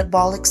the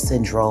metabolic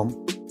syndrome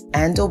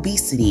and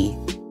obesity,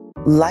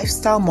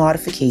 lifestyle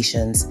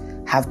modifications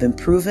have been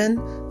proven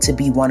to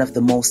be one of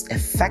the most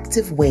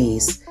effective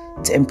ways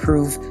to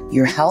improve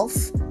your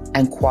health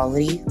and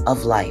quality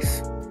of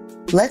life.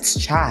 Let's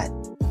chat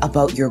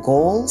about your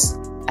goals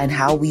and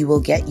how we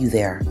will get you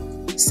there.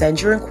 Send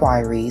your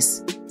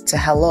inquiries to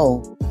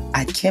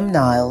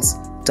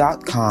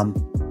hello@kimniles.com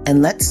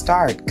and let's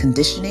start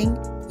conditioning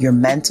your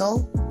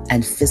mental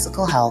and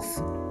physical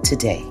health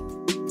today.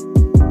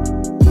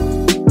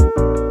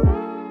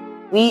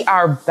 We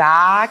are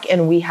back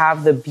and we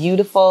have the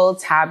beautiful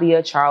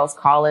Tabia Charles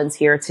Collins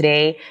here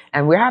today,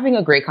 and we're having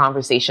a great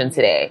conversation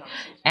today.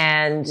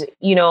 And,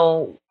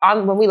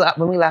 when we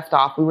left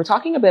off, we were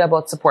talking a bit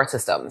about support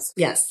systems.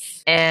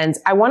 Yes. And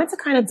I wanted to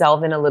kind of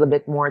delve in a little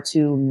bit more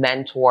to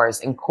mentors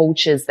and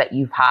coaches that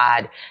you've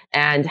had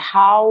and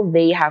how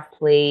they have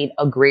played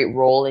a great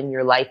role in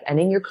your life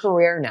and in your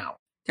career now.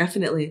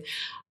 Definitely.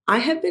 I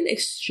have been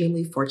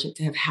extremely fortunate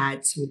to have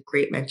had some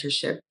great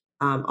mentorship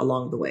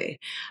along the way.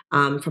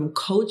 From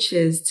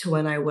coaches to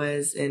when I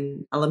was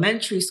in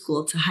elementary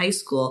school to high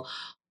school,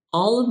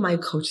 all of my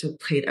coaches have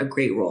played a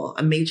great role,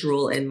 a major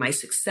role in my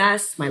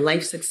success, my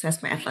life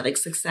success, my athletic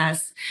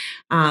success.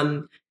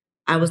 I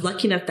was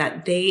lucky enough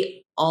that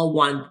they all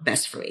wanted the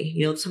best for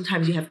me.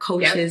 Sometimes you have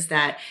coaches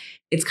that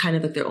it's kind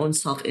of like their own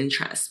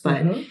self-interest,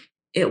 but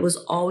it was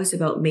always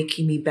about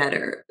making me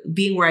better,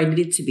 being where I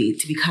needed to be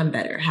to become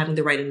better, having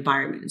the right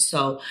environment.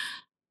 So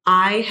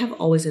I have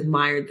always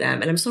admired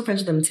them, and I'm still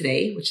friends with them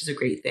today, which is a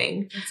great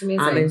thing. That's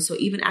amazing. And so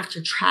even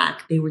after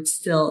track, they were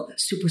still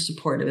super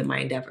supportive in my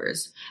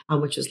endeavors,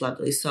 which was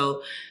lovely.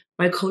 So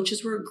my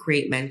coaches were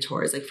great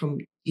mentors, like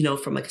from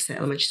like I said,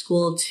 elementary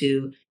school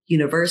to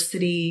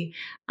university,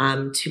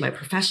 to my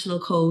professional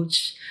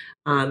coach.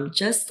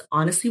 Just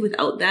honestly,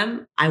 without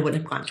them, I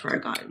wouldn't have gotten to where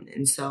I've gotten.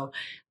 And so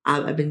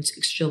I've been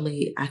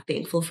extremely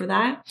thankful for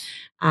that.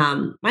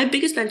 My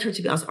biggest mentor,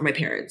 to be honest, are my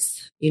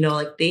parents.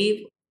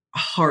 They've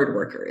hard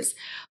workers.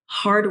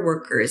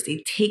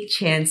 They take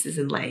chances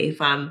in life.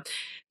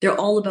 They're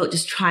all about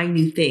just trying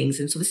new things.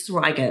 And so this is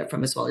where I get it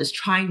from as well. Just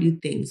trying new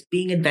things,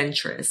 being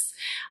adventurous,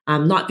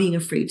 not being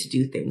afraid to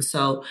do things.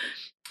 So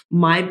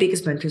my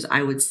biggest mentors,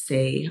 I would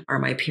say, are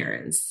my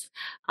parents.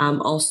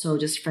 Also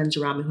just friends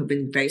around me who have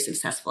been very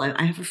successful.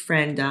 I have a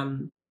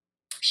friend,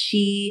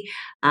 She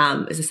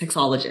is a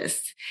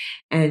sexologist,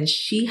 and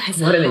she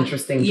has what an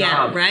interesting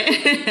job,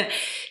 right?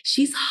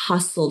 She's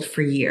hustled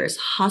for years,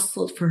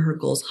 hustled for her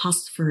goals,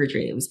 hustled for her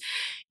dreams.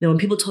 When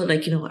people told her,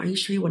 like, are you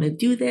sure you want to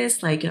do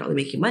this? Like, you're not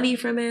really making money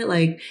from it.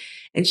 Like,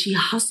 and she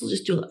hustled,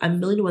 just doing a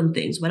million and one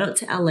things, went out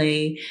to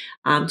LA,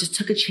 just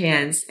took a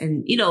chance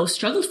and,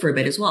 struggled for a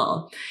bit as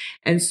well.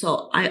 And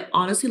so I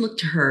honestly look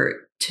to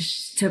her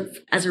to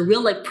as a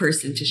real life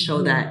person to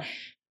show that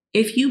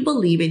if you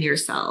believe in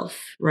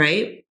yourself,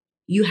 right,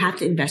 you have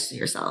to invest in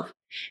yourself.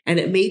 And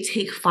it may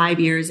take 5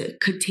 years. It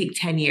could take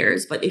 10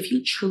 years. But if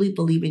you truly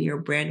believe in your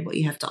brand, what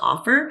you have to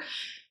offer,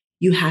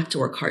 you have to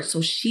work hard.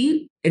 So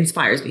she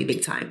inspires me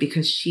big time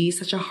because she's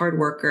such a hard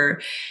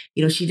worker.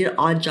 She did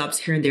odd jobs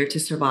here and there to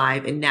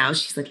survive. And now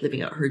she's like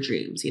living out her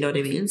dreams. You know what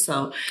I mean?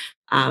 So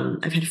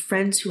I've had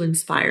friends who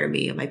inspire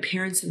me. My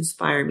parents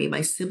inspire me.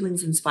 My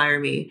siblings inspire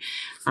me.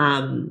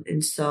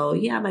 And so,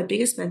 my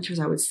biggest mentors,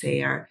 I would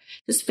say, are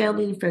just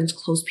family and friends,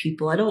 close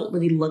people. I don't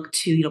really look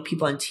to,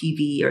 people on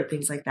TV or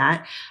things like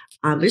that.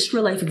 Just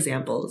real life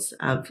examples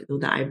of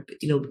that I've,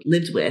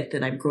 lived with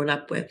and I've grown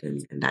up with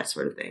and that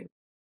sort of thing.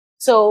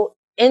 So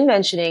in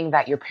mentioning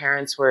that your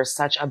parents were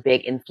such a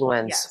big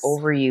influence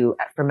over you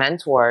for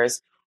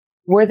mentors,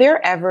 were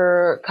there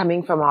ever,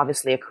 coming from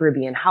obviously a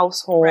Caribbean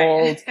household,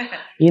 right.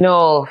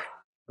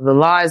 The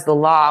law is the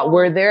law.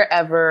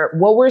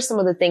 What were some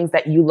of the things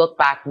that you look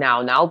back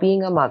now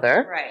being a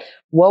mother? Right.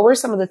 What were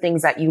some of the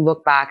things that you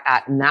look back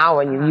at now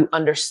and you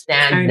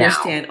understand now? I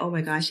understand. Oh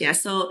my gosh. Yeah.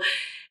 So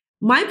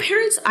my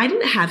parents, I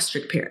didn't have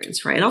strict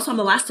parents, right? And also I'm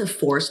the last of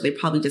 4, so they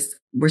probably just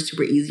were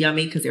super easy on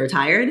me because they were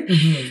tired.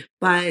 Mm-hmm.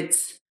 But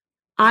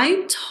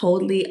I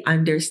totally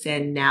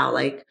understand now,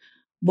 like,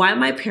 why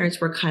my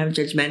parents were kind of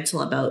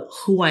judgmental about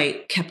who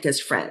I kept as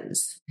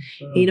friends.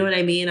 Mm-hmm. You know what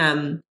I mean?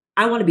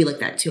 I want to be like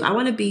that too. I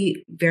want to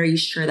be very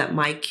sure that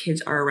my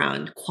kids are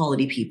around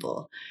quality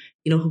people,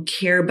 who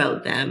care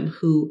about them,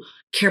 who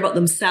care about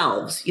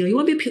themselves. You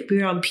want to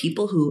be around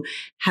people who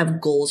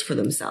have goals for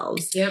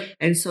themselves. Yep.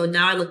 And so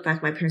now I look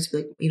back, my parents be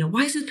like,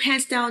 why is his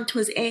pants down to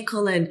his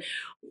ankle? And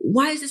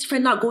why is this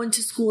friend not going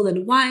to school?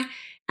 And why?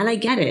 And I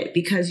get it,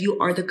 because you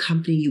are the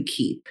company you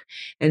keep.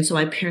 And so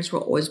my parents were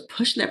always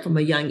pushing that from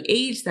a young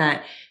age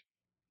that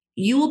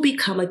you will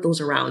become like those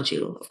around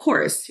you, of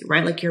course,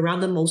 right? Like you're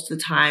around them most of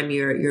the time.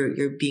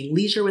 You're being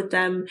leisure with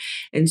them.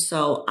 And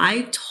so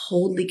I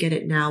totally get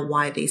it now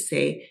why they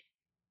say,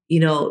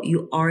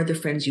 you are the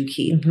friends you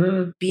keep.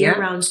 Mm-hmm. Be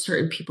around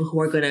certain people who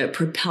are going to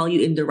propel you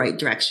in the right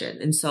direction.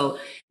 And so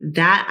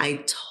that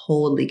I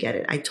totally get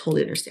it. I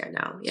totally understand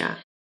now. Yeah.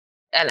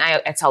 And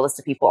I tell this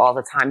to people all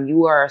the time.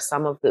 You are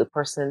some of the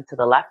person to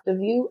the left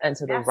of you and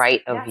to the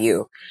right of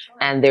you. Sure.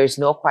 And there's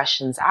no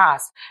questions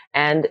asked.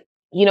 And,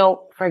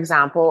 for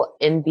example,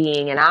 in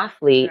being an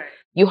athlete, right.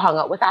 You hung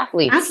out with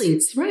athletes.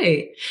 Athletes,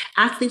 right.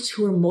 Athletes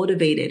who are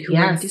motivated, who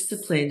are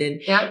disciplined,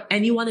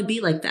 and you want to be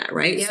like that,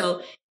 right? Yep.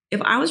 So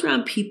if I was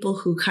around people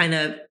who kind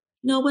of,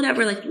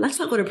 whatever, like, let's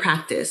not go to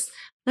practice.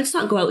 Let's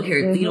not go out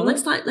here. Mm-hmm.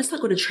 Let's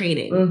not go to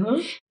training.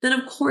 Mm-hmm. Then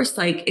of course,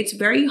 like, it's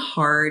very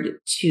hard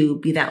to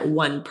be that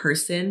one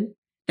person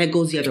that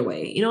goes the other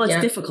way.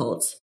 It's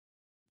difficult.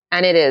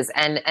 And it is.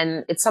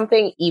 And it's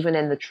something even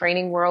in the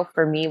training world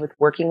for me with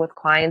working with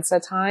clients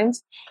at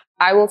times,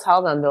 I will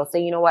tell them, they'll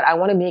say, you know what, I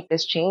want to make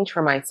this change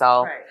for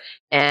myself. Right.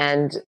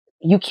 And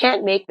you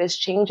can't make this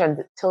change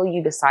until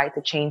you decide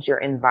to change your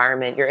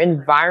environment. Your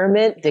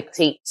environment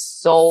dictates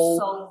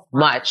so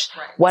much.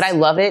 Right. What I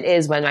love it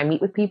is when I meet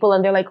with people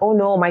and they're like, oh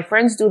no, my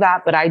friends do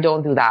that, but I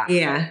don't do that.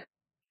 Yeah.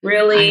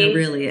 Really?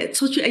 Really. It's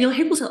so true. And you'll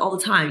hear people say it all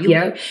the time.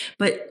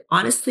 But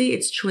honestly,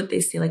 it's true what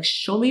they say. Like,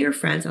 show me your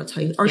friends, I'll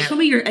tell you. Or show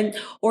me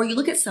or you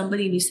look at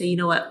somebody and you say, you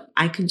know what?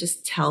 I can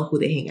just tell who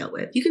they hang out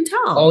with. You can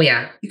tell. Oh,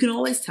 yeah. You can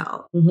always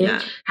tell. Mm-hmm.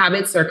 Yeah.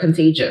 Habits are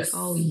contagious.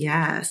 Oh,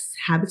 yes.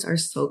 Habits are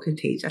so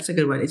contagious. That's a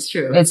good one. It's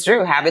true. It's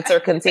true. Habits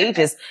are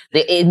contagious.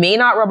 It may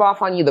not rub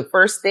off on you the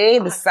first day,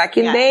 the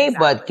second day,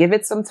 exactly. But give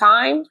it some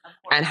time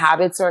and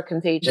habits are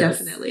contagious.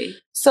 Definitely.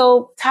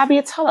 So,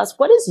 Tabia, tell us,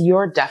 what is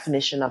your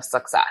definition of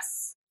success?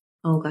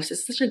 Oh gosh,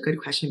 that's such a good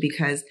question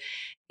because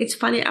it's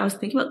funny. I was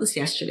thinking about this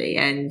yesterday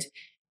and,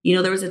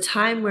 there was a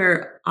time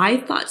where I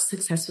thought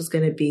success was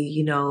going to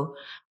be,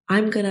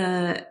 I'm going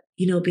to,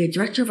 be a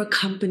director of a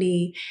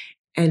company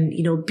and,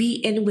 be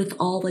in with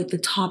all like the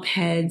top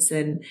heads.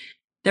 And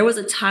there was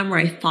a time where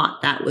I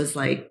thought that was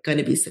like going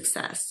to be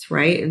success.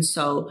 Right. And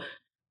so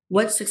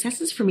what success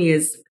is for me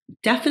is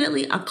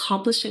definitely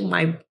accomplishing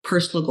my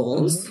personal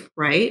goals. Mm-hmm.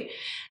 Right.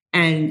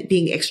 And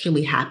being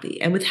extremely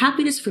happy. And with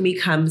happiness for me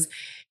comes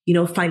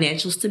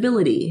financial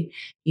stability,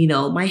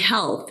 my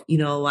health,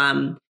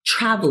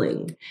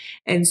 traveling.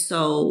 And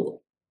so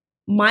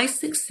my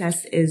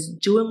success is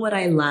doing what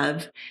I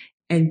love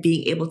and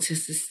being able to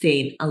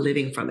sustain a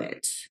living from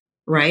it,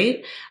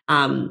 right?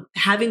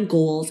 Having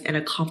goals and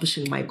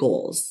accomplishing my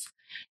goals.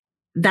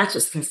 That's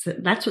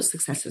what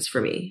success is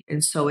for me.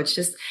 And so it's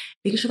just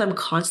making sure that I'm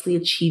constantly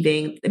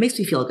achieving. It makes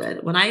me feel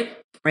good. When I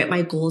write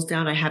my goals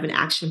down, I have an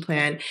action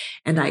plan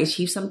and I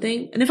achieve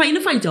something. And if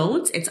I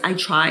don't, I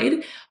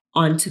tried.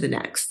 on to the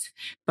next.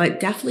 But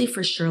definitely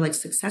for sure, like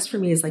success for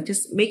me is like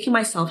just making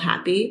myself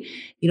happy,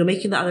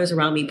 making the others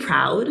around me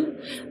proud,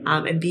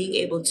 and being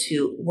able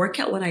to work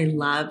at what I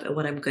love and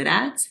what I'm good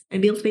at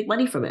and be able to make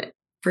money from it.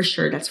 For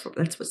sure. That's what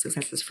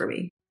success is for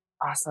me.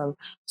 Awesome.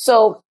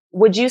 So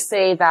would you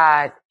say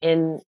that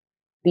in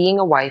being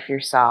a wife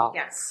yourself,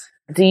 yes,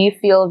 do you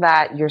feel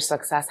that your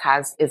success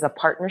is a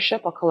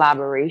partnership, a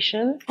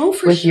collaboration with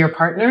sure. your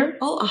partner?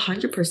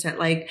 100%.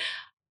 Like,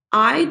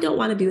 I don't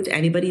want to be with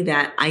anybody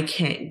that I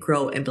can't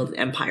grow and build an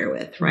empire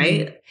with,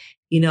 right? Mm-hmm.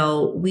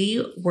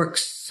 We work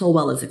so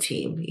well as a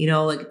team,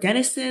 like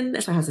Dennison,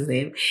 that's my husband's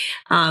name.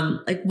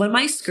 Like when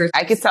my skirts,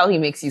 I could tell he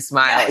makes you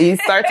smile. You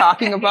start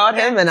talking about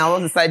him and all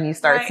of a sudden you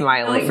start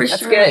smiling. No, that's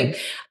sure. good. Like,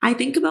 I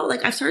think about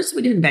like, I've started so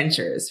many different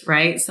ventures,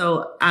 right?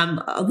 So,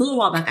 a little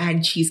while back I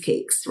had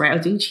cheesecakes, right? I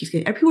was doing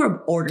cheesecake and people were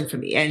ordering for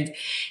me and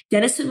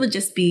Dennison would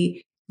just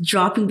be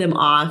dropping them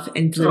off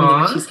and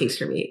delivering the cheesecakes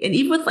for me. And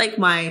even with like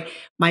my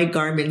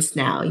garments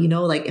now,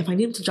 like if I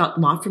need him to drop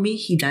them off for me,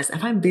 he does.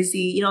 If I'm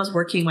busy, I was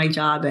working my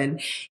job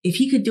and if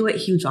he could do it,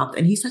 he would drop it.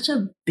 And he's such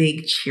a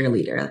big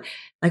cheerleader,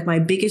 like my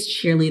biggest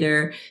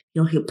cheerleader.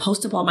 He'll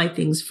post up all my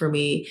things for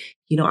me.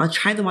 I'll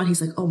try them on. He's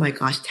like, oh my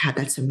gosh, Dad,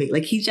 that's amazing.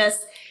 Like he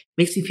just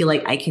makes me feel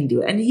like I can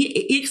do it. And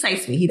he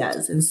excites me. He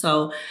does. And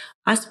so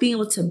us being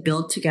able to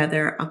build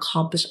together,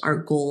 accomplish our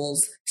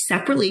goals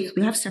separately,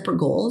 we have separate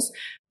goals,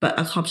 but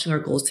accomplishing our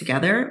goals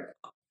together,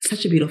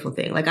 such a beautiful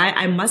thing. Like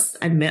I must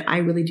admit, I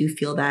really do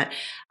feel that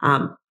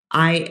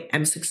I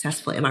am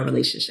successful in my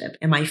relationship,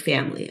 in my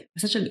family.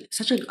 Such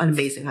an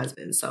amazing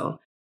husband. So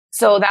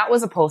that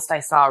was a post I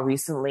saw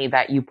recently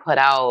that you put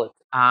out.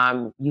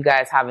 You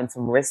guys having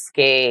some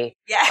risque,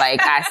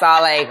 like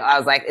I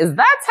was like, is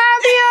that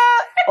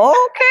Tavia?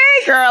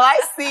 Okay, girl, I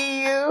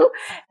see you.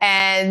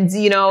 And,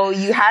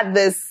 you had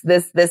this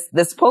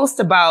post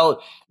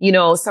about,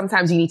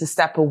 sometimes you need to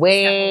step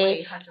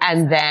away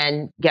and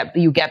then get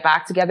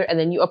back together and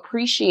then you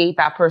appreciate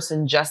that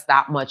person just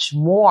that much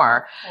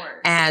more.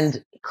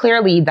 And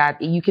clearly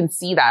that you can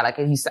see that, like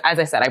as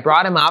I said, I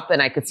brought him up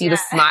and I could see the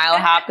smile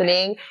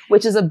happening,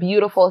 which is a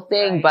beautiful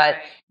thing. But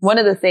one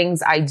of the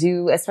things I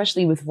do,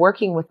 especially with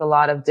working with a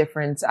lot of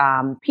different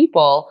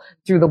people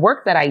through the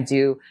work that I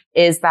do,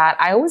 is that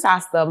I always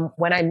ask them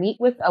when I meet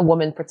with a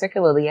woman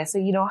particularly, I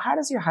say, how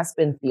does your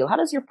husband feel? How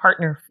does your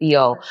partner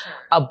feel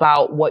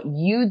about what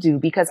you do?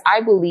 Because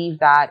I believe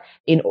that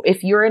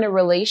if you're in a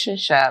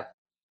relationship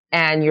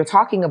and you're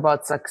talking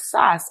about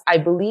success, I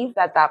believe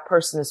that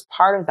person is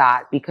part of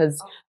that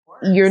because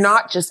you're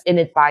not just in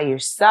it by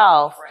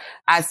yourself,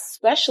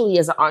 especially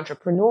as an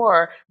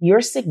entrepreneur, your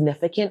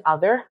significant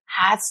other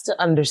has to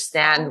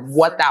understand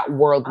what that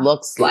world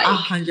looks like.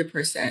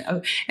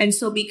 100%. And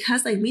so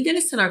because like me and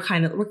Dennison are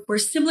we're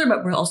similar,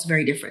 but we're also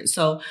very different.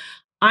 So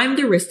I'm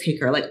the risk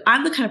taker. Like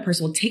I'm the kind of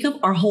person who will take up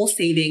our whole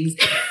savings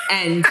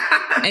and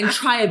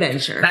try a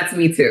venture. That's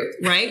me too.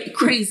 Right?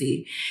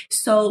 Crazy.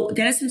 So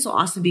Dennison's so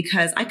awesome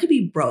because I could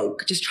be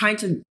broke, just trying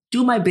to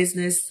do my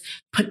business,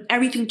 put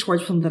everything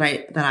towards something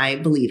that I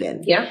believe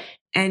in. Yeah.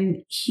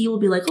 And he will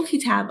be like, okay,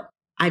 Tab,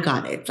 I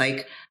got it.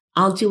 Like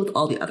I'll deal with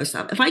all the other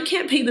stuff. If I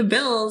can't pay the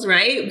bills,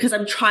 right? Because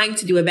I'm trying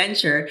to do a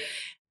venture,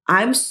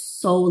 I'm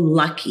so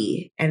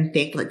lucky and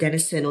thankful that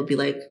Dennison will be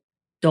like,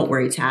 don't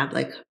worry, Tab.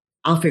 Like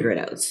I'll figure it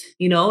out,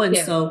 And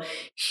so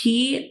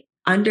he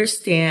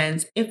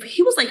understands. If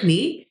he was like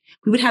me,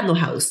 we would have no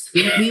house.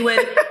 We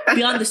would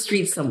be on the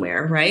street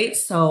somewhere, right?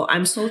 So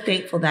I'm so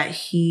thankful that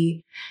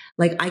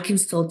I can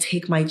still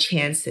take my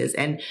chances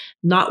and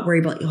not worry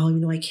about,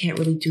 I can't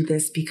really do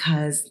this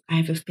because I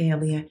have a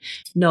family.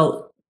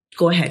 No,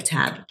 go ahead,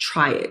 Tab,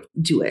 try it,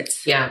 do it.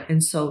 Yeah.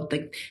 And so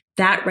like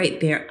that right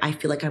there, I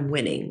feel like I'm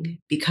winning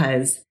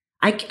because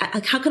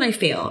how can I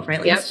fail,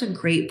 right? Like that's such a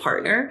great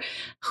partner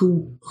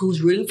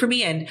who's rooting for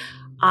me. And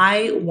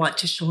I want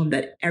to show him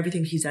that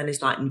everything he's done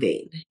is not in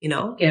vain,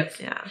 Yep.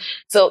 Yeah.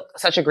 So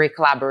such a great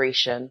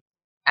collaboration.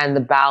 And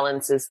the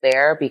balance is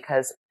there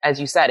because, as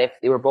you said, if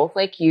they were both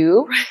like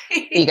you,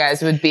 you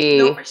guys would be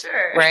for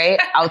sure. right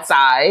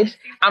outside.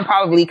 I'm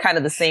probably kind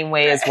of the same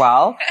way as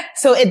well.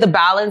 So the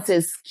balance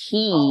is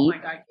key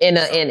in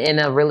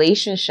a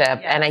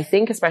relationship. Yes. And I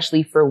think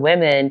especially for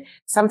women,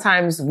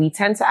 sometimes we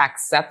tend to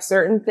accept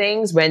certain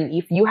things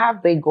if you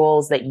have big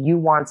goals that you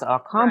want to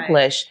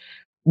accomplish.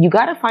 You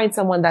got to find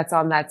someone that's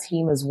on that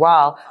team as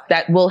well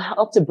that will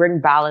help to bring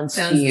balance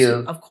to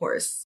you. Of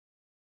course.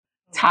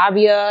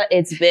 Tavia,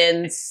 it's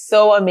been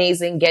so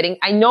amazing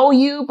I know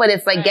you, but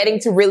it's like getting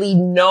to really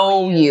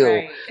know you,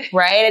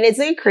 right? And it's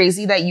like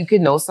crazy that you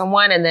could know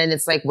someone and then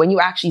it's like when you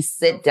actually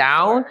sit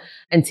down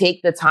and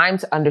take the time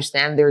to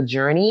understand their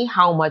journey,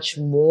 how much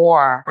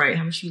more. Right.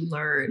 How much you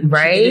learned.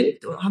 Right.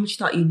 How much you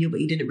thought you knew, but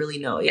you didn't really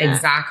know. Yeah.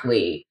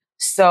 Exactly.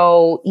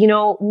 So,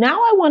 now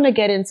I want to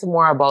get into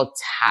more about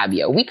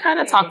Tavia. We kind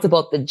of talked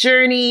about the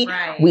journey.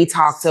 Right. We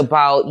talked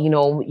about,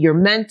 your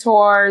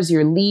mentors,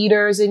 your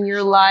leaders in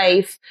your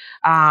life.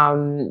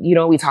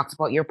 We talked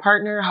about your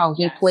partner, how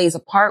he plays a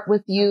part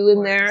with you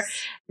in there.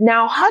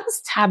 Now, how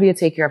does Tavia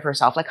take care of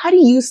herself? Like, how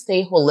do you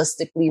stay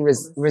holistically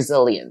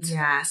resilient?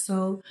 Yeah.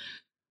 So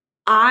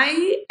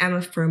I am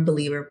a firm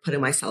believer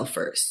putting myself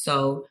first.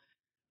 So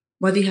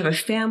whether you have a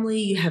family,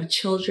 you have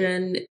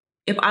children,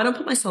 if I don't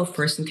put myself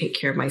first and take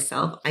care of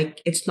myself,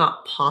 it's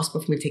not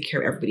possible for me to take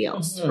care of everybody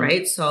else,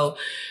 right? So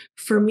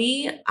for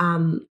me,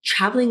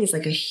 traveling is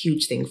like a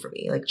huge thing for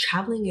me. Like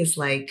traveling is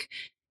like,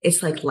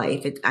 it's like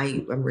life.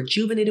 I'm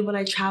rejuvenated when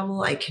I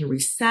travel. I can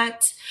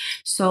reset.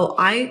 So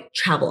I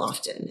travel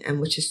often, and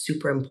which is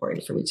super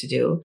important for me to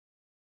do.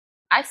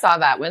 I saw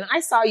that when I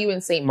saw you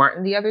in St.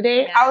 Martin the other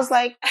day. I was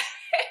like,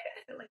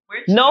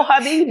 no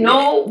hubby,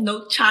 no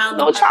child,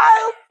 no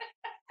child.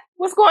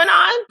 What's going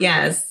on?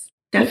 Yes,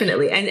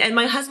 definitely. And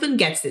my husband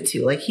gets it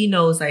too. Like he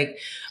knows like,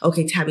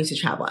 okay, Tab needs to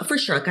travel for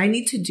sure. Like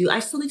I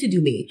still need to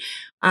do me.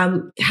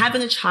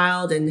 Having a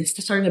child and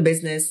starting a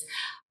business,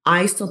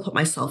 I still put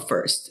myself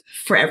first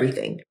for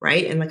everything,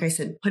 right? And like I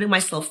said, putting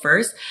myself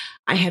first,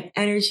 I have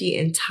energy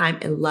and time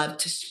and love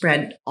to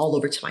spread all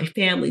over to my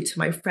family, to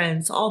my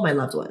friends, to all my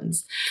loved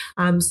ones.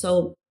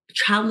 So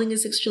traveling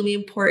is extremely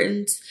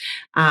important.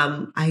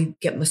 I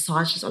get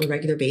massages on a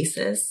regular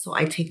basis. So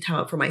I take time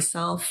out for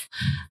myself.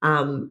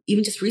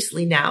 Even just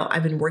recently now,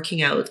 I've been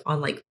working out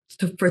on like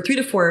for 3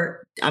 to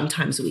 4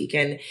 times a week.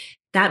 And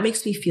that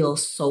makes me feel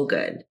so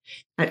good.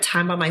 That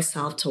time by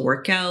myself to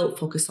work out,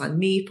 focus on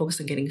me, focus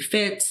on getting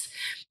fit.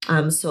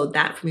 So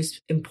that for me is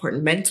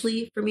important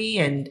mentally for me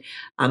and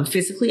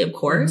physically, of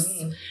course.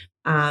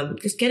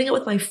 Just getting out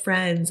with my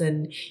friends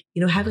and,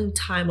 having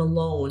time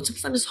alone.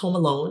 Sometimes I'm just home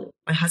alone.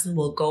 My husband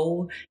will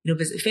go,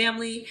 visit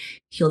family.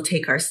 He'll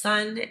take our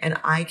son and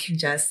I can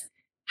just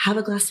have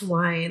a glass of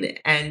wine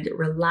and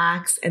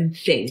relax and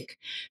think.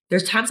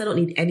 There's times I don't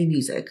need any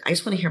music. I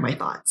just want to hear my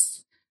thoughts.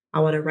 I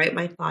want to write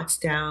my thoughts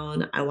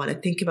down. I want to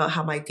think about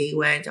how my day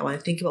went. I want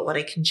to think about what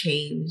I can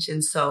change.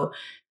 And so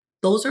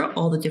those are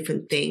all the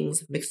different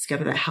things mixed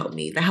together that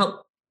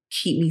help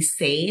keep me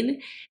sane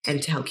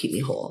and to help keep me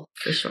whole,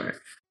 for sure.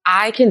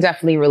 I can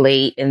definitely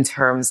relate in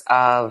terms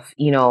of,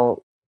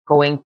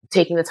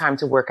 taking the time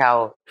to work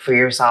out for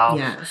yourself.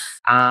 Yes.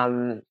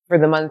 For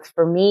the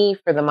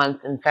month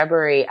in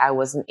February, I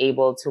wasn't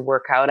able to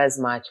work out as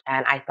much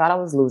and I thought I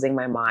was losing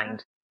my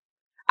mind.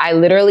 I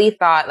literally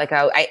thought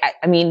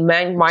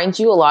mind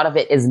you, a lot of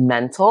it is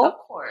mental. Of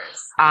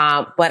course.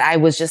 But I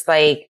was just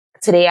like,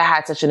 today I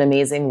had such an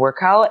amazing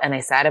workout and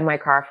I sat in my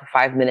car for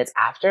 5 minutes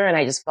after and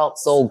I just felt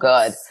so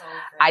good.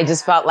 I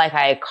just felt like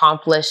I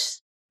accomplished.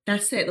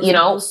 That's it.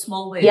 Those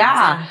small wins.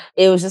 Yeah.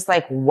 It was just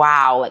like,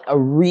 wow, like a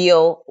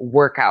real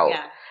workout.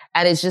 Yeah.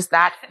 And it's just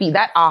that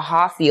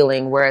aha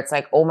feeling where it's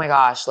like, oh my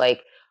gosh,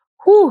 like,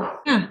 whew,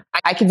 yeah.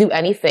 I can do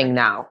anything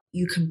now.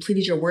 You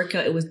completed your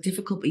workout. It was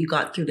difficult, but you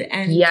got through the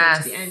end.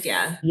 Yes. To the end,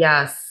 yeah.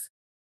 Yes.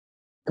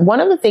 One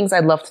of the things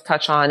I'd love to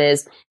touch on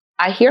is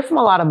I hear from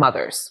a lot of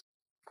mothers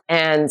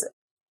and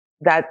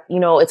that,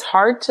 it's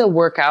hard to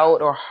work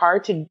out or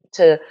hard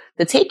to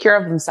take care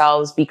of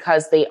themselves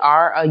because they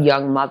are a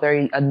young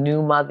mother, a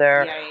new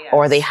mother,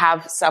 or they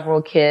have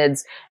several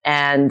kids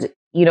and,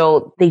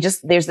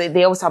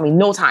 they always tell me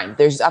no time.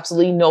 There's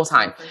absolutely no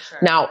time. Sure.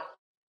 Now,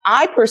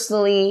 I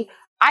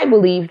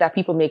believe that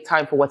people make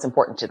time for what's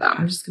important to them.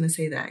 I'm just going to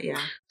say that, yeah.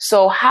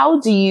 So how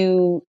do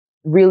you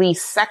really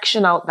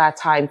section out that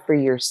time for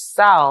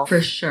yourself?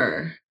 For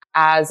sure.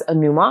 As a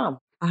new mom?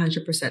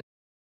 100%.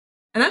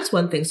 And that's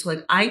one thing. So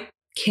like, I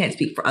can't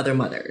speak for other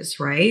mothers,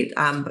 right?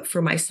 But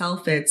for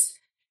myself, it's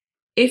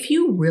if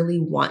you really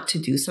want to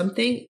do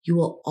something, you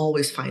will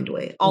always find a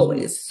way,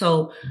 always.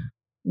 So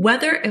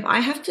if I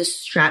have to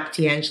strap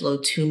D'Angelo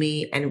to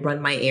me and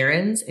run my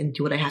errands and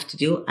do what I have to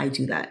do, I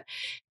do that.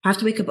 If I have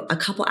to wake up a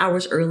couple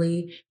hours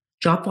early,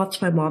 drop off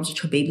to my mom's or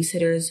to a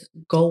babysitter's,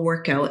 go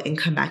work out and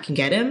come back and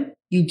get him,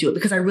 you do it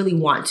because I really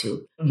want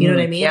to. You know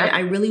what I mean? Yeah.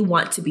 I really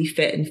want to be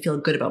fit and feel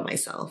good about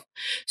myself.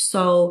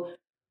 So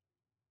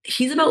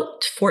he's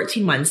about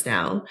 14 months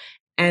now,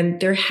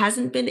 and there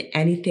hasn't been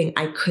anything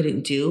I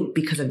couldn't do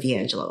because of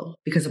D'Angelo,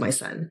 because of my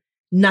son.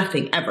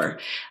 Nothing ever.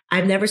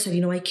 I've never said,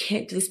 I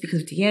can't do this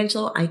because of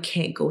D'Angelo. I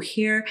can't go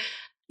here.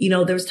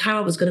 There was a time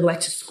I was going to go back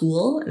to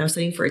school and I was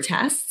studying for a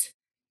test.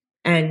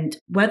 And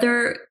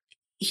whether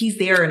he's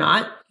there or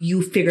not,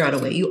 you figure out a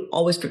way. You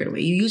always figure out a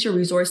way. You use your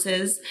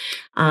resources.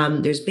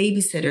 There's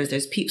babysitters,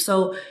 there's people.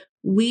 So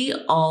we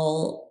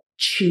all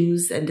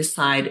choose and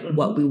decide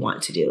what we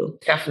want to do.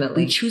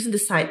 Definitely. We choose and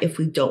decide if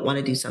we don't want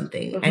to do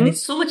something. And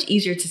it's so much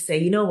easier to say,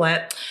 you know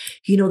what,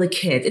 the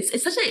kids,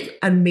 it's such an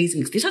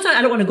amazing experience. Sometimes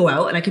I don't want to go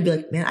out and I could be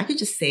like, man, I could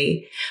just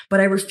say, but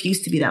I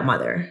refuse to be that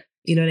mother.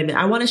 You know what I mean?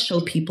 I want to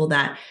show people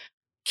that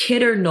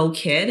kid or no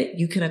kid,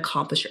 you can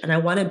accomplish it. And I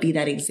want to be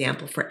that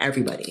example for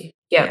everybody.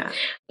 Yeah.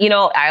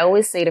 I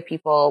always say to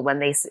people when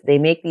they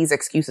make these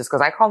excuses, because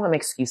I call them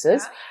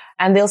excuses,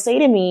 and they'll say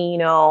to me,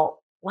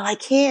 well, I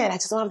can't. I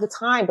just don't have the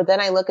time. But then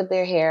I look at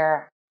their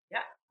hair. Yeah.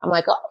 I'm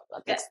like, oh,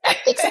 that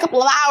takes a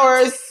couple of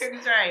hours.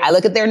 Right. I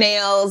look at their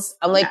nails.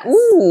 I'm like,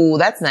 ooh,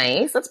 that's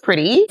nice. That's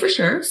pretty. For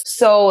sure.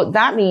 So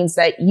that means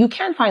that you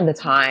can find the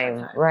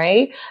time,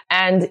 right?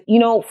 And,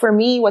 for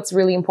me, what's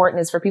really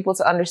important is for people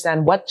to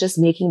understand what just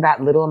making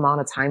that little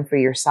amount of time for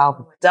yourself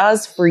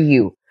does for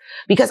you.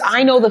 Because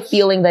I know the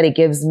feeling that it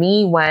gives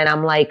me when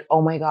I'm like,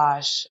 oh my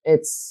gosh,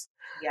 it's,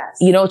 Yes.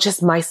 you know,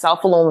 just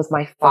myself alone with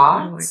my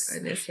thoughts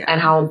goodness, yeah. and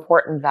how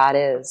important that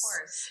is. Of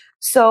course.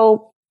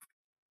 So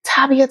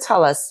Tabia,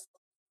 tell us,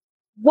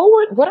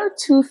 what are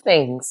 2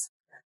 things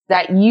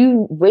that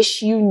you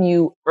wish you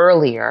knew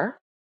earlier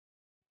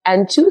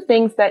and 2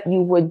 things that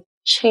you would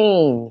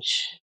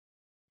change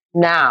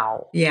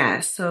now? Yeah.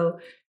 So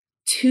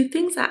 2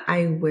 things that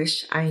I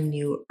wish I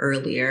knew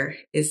earlier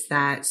is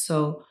that,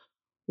 so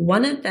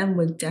one of them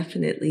would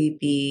definitely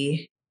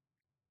be,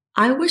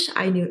 I wish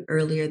I knew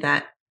earlier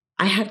that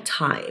I had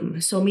time.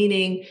 So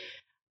meaning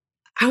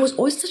I was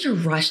always such a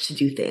rush to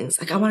do things.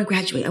 Like I want to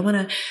graduate. I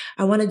want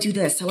to do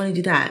this. I want to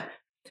do that.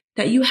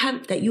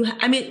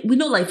 I mean, we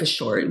know life is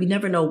short. We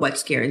never know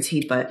what's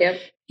guaranteed, but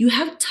you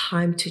have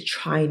time to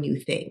try new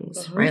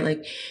things, right?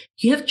 Like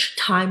you have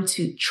time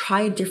to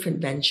try a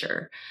different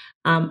venture.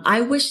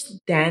 I wish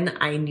then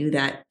I knew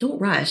that don't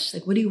rush.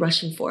 Like, what are you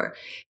rushing for?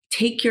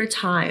 Take your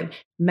time,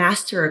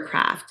 master a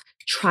craft,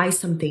 try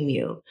something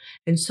new.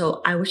 And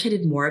so I wish I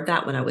did more of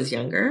that when I was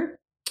younger.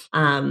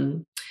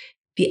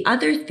 The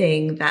other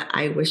thing that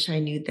I wish I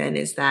knew then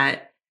is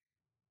that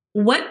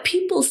what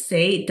people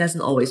say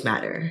doesn't always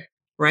matter,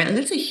 right? And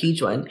that's a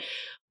huge one.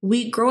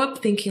 We grow up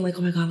thinking like,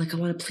 oh my God, like I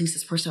want to please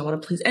this person. I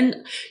want to please, and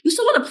you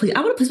still want to please,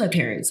 I want to please my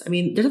parents. I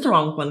mean, there's nothing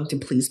wrong with wanting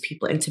to please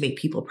people and to make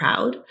people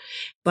proud,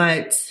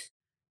 but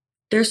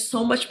there's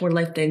so much more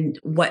life than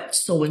what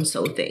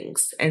so-and-so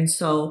thinks. And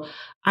so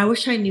I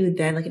wish I knew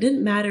then, like, it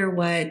didn't matter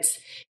what,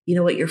 you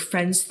know, what your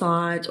friends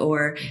thought,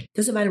 or it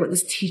doesn't matter what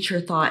this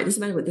teacher thought. It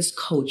doesn't matter what this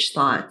coach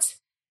thought.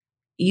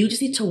 You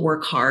just need to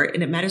work hard,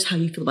 and it matters how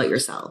you feel about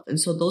yourself. And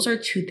so those are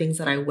 2 things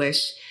that I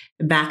wish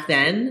back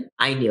then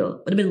I knew.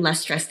 Would have been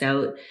less stressed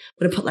out,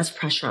 would have put less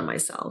pressure on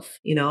myself,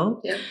 you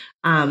know? Yeah.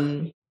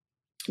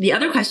 The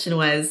other question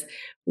was,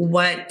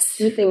 what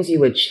 2 things you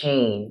would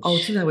change? Oh,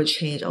 2 things I would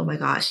change. Oh my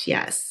gosh,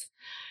 yes.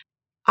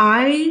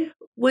 I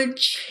would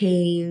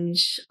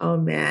change, oh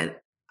man.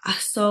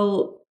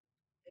 So,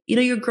 you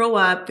know, you grow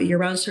up, you're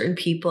around certain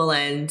people,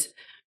 and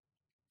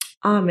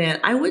oh man,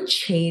 I would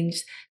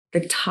change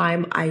the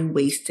time I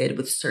wasted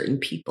with certain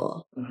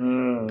people,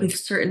 with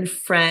certain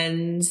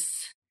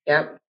friends,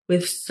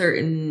 with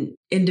certain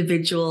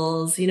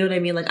individuals. You know what I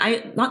mean?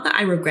 Like not that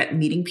I regret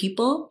meeting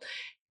people.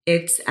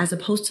 It's as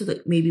opposed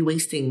to maybe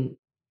wasting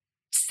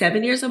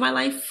 7 years of my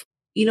life,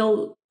 you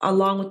know,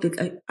 along with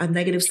a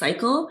negative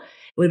cycle, it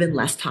would have been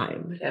less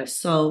time.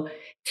 So it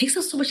takes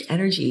up so much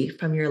energy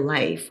from your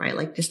life, right?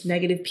 Like just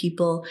negative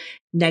people,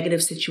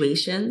 negative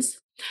situations.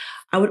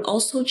 I would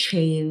also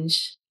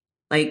change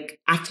like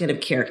acting out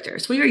of character.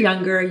 So when you're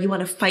younger, you want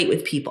to fight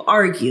with people,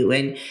 argue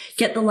and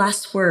get the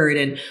last word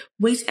and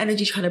waste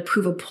energy trying to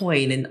prove a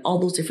point and all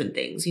those different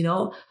things, you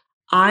know?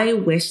 I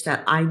wish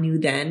that I knew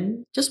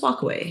then, just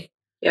walk away.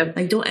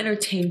 Like don't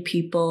entertain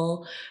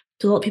people.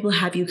 Don't let people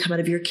have you come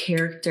out of your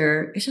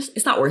character.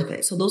 It's not worth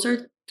it. So those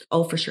are,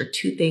 for sure,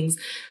 2 things: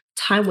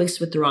 time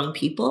wasted with the wrong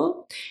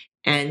people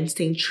and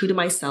staying true to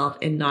myself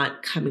and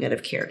not coming out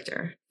of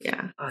character.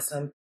 Yeah.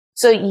 Awesome.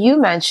 So you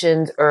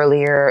mentioned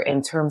earlier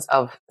in terms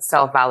of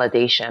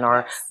self-validation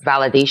or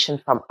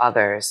validation from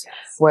others,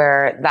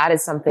 where that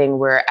is something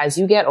where as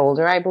you get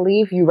older, I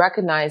believe you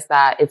recognize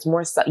that it's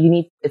more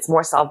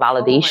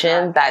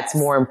self-validation that's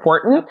more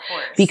important,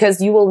 because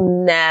you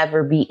will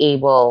never be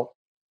able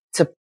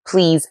to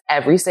please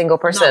every single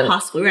person. Not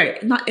possible,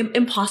 right? Not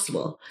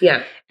impossible.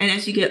 Yeah. And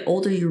as you get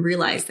older, you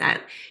realize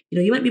that, you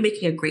know, you might be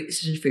making a great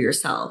decision for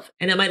yourself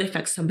and it might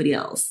affect somebody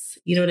else.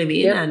 You know what I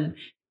mean?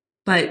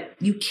 But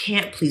you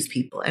can't please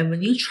people. And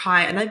when you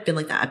try, and I've been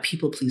like that, a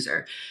people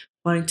pleaser,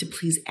 wanting to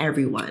please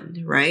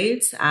everyone,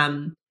 right?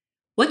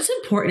 What's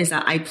important is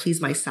that I please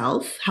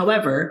myself.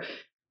 However,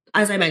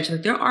 as I mentioned,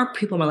 like, there are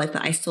people in my life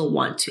that I still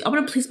want to. I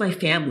want to please my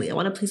family. I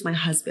want to please my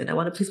husband. I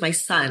want to please my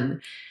son.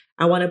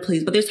 I want to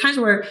please, but there's times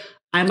where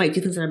I might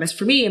do things that are best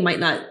for me and might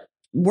not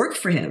work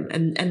for him.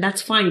 And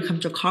that's fine. You come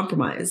to a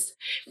compromise.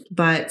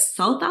 But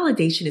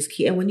self-validation is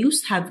key. And when you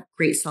have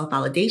great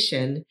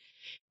self-validation,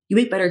 you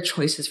make better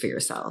choices for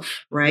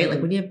yourself, right?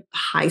 Like when you have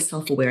high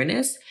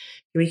self-awareness,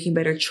 you're making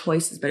better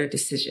choices, better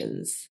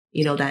decisions,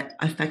 you know, that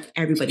affect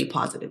everybody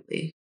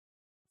positively.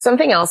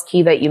 Something else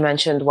key that you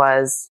mentioned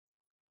was,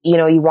 you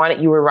know, you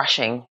were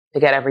rushing to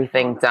get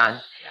everything done.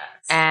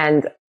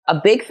 And a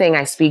big thing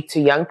I speak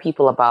to young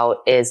people about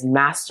is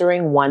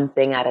mastering one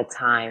thing at a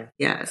time.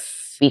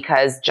 Yes.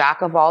 Because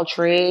jack of all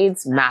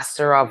trades,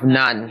 master of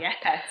none.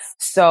 Yes.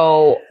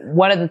 So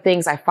one of the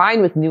things I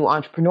find with new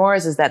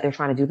entrepreneurs is that they're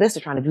trying to do this,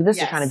 they're trying to do this,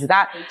 they're trying to do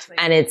that.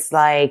 And it's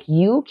like,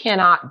 you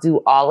cannot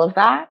do all of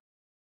that.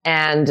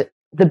 And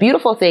the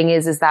beautiful thing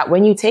is that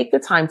when you take the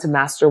time to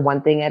master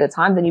one thing at a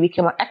time, then you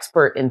become an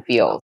expert in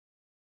field.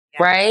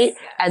 Right?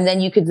 And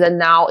then you could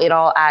now it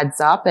all adds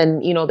up,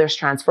 and, you know, there's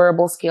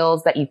transferable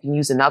skills that you can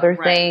use in other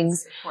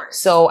things.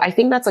 So I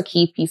think that's a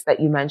key piece that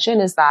you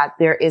mentioned, is that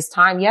there is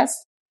time.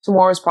 Yes,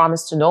 tomorrow is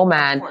promised to no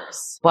man,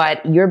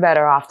 but you're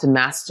better off to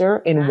master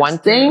in one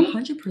thing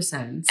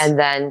 100%, and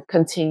then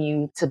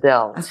continue to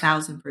build.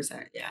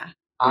 1,000%. Yeah.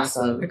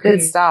 Awesome.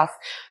 Good stuff.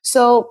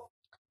 So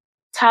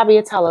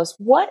Tabia, tell us,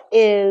 what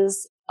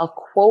is a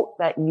quote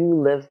that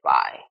you live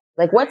by?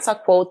 Like, what's a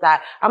quote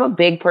that I'm a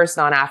big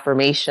person on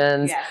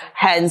affirmations,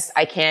 hence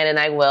I can and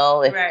I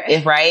will,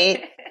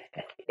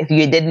 if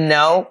you didn't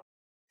know.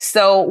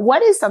 So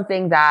what is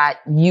something that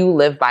you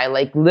live by,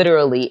 like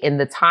literally in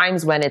the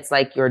times when it's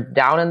like you're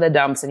down in the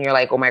dumps and you're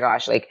like, oh my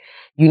gosh, like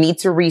you need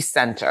to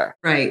recenter.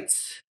 Right.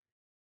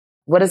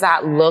 What does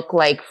that look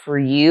like for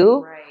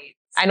you? Right.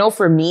 I know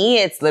for me,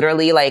 it's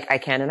literally like, I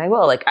can and I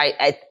will. Like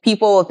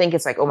people will think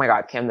it's like, oh my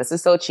God, Kim, this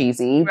is so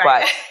cheesy,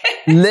 but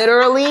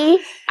literally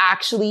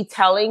actually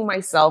telling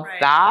myself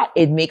that,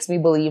 it makes me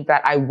believe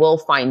that I will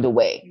find a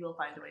way. You will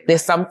find a way.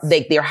 There's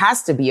there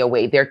has to be a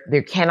way. There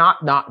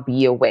cannot not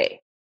be a way.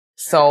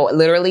 So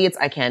literally it's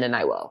I can and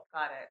I will.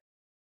 Got it.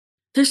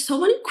 There's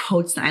so many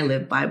quotes that I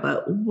live by,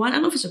 but one, I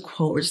don't know if it's a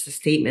quote or just a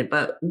statement,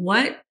 but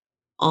what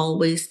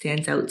always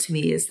stands out to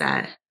me is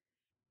that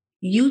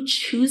you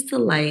choose the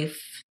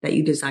life that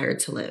you desire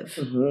to live,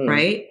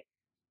 right?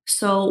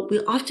 So we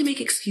often make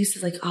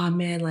excuses like, oh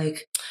man,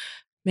 like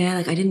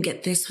I didn't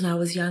get this when I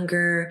was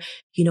younger.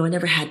 You know, I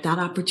never had that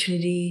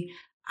opportunity.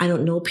 I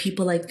don't know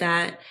people like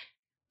that.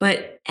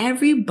 But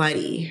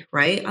everybody,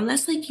 right?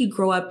 Unless like you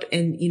grow up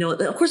and, you know,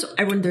 of course,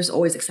 there's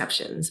always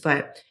exceptions,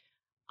 but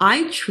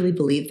I truly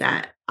believe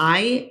that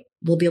I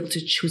will be able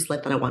to choose the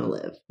life that I want to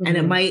live. And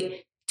it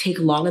might take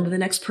longer than the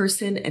next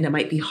person and it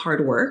might be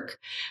hard work,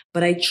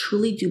 but I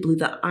truly do believe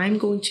that I'm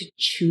going to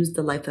choose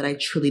the life that I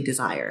truly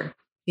desire.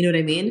 You know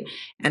what I mean?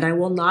 And I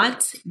will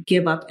not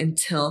give up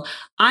until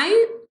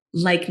I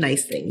like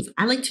nice things.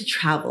 I like to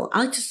travel. I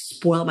like to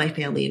spoil my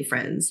family and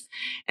friends.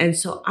 And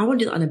so I want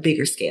to do it on a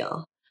bigger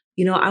scale.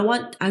 You know, I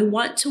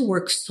want to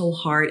work so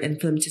hard and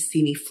for them to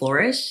see me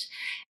flourish.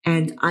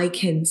 And I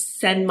can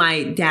send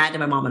my dad and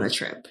my mom on a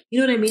trip. You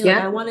know what I mean? Yeah.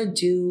 Like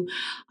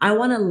I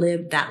want to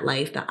live that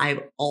life that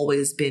I've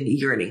always been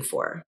yearning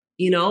for,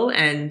 you know?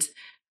 And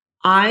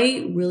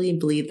I really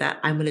believe that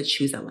I'm going to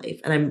choose that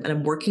life and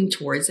I'm working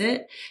towards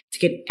it to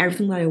get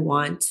everything that I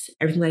want,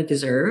 everything that I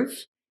deserve.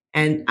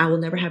 And I will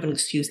never have an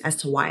excuse as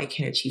to why I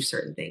can't achieve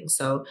certain things.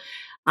 So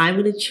I'm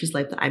going to choose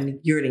life that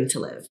I'm yearning to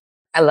live.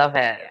 I love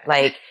it.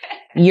 Like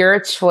your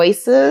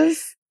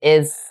choices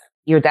is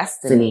your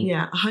destiny.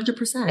 Yeah,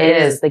 100%. It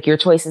is. Like your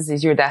choices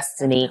is your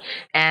destiny.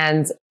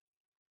 And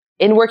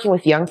in working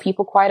with young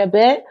people quite a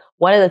bit,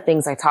 one of the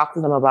things I talk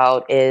to them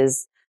about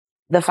is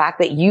the fact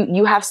that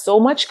you have so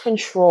much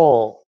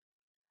control.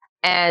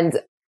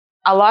 And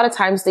a lot of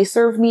times they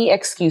serve me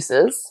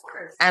excuses.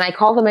 And I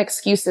call them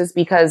excuses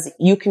because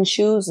you can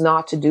choose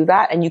not to do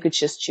that and you could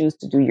just choose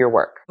to do your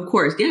work. Of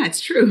course. Yeah, it's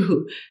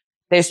true.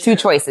 There's two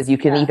choices. You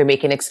can either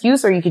make an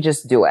excuse or you could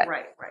just do it.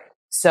 Right.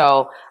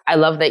 So I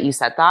love that you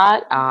said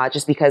that,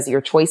 just because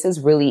your choices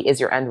really is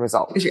your end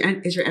result. Is your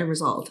end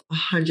result.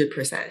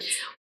 100%.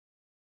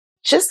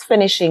 Just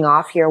finishing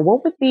off here,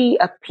 what would be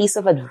a piece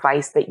of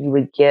advice that you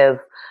would give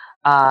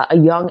a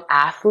young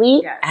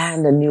athlete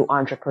and a new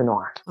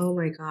entrepreneur? Oh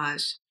my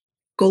gosh.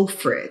 Go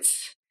for it.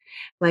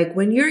 Like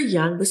when you're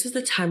young, this is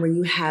the time where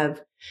you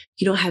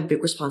don't have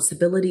big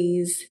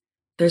responsibilities.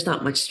 There's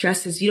not much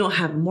stresses. You don't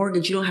have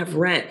mortgage. You don't have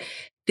rent.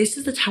 This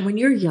is the time when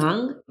you're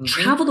young,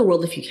 travel the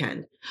world if you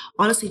can.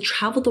 Honestly,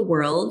 travel the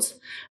world.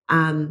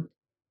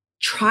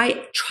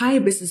 Try a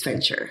business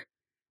venture.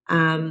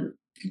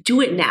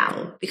 Do it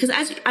now because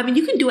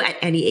you can do it at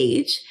any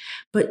age,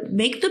 but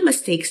make the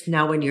mistakes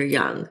now when you're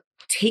young.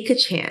 Take a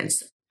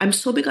chance. I'm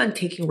so big on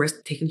taking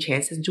risks, taking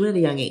chances, do it at a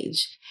young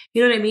age.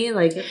 You know what I mean?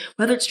 Like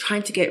whether it's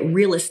trying to get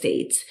real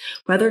estate,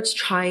 whether it's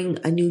trying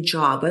a new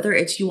job, whether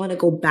it's you want to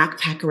go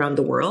backpack around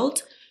the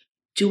world,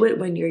 do it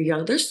when you're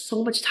young. There's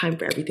so much time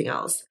for everything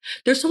else.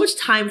 There's so much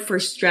time for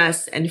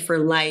stress and for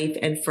life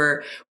and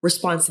for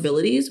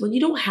responsibilities. When you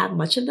don't have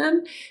much of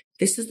them,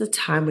 this is the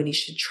time when you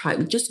should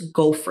just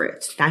go for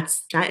it. That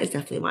is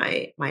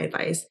definitely my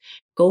advice.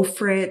 Go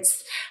for it.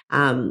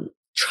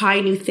 Try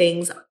new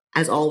things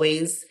as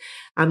always.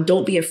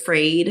 Don't be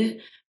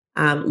afraid.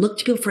 Look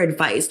to people for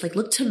advice. Like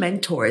look to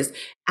mentors,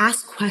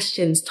 ask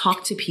questions,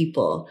 talk to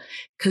people,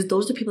 because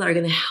those are the people that are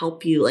going to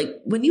help you. Like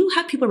when you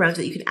have people around you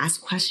that you can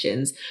ask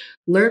questions,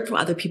 learn from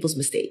other people's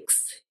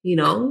mistakes, you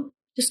know,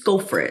 just go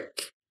for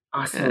it.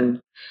 Awesome.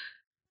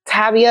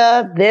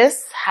 Tabia,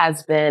 this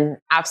has been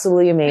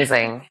absolutely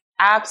amazing.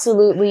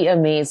 Absolutely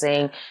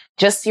amazing.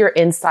 Just your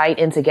insight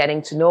into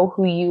getting to know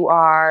who you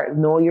are,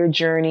 know your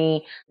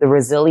journey, the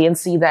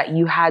resiliency that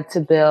you had to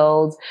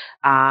build,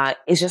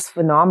 is just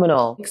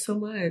phenomenal. Thanks so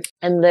much.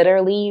 And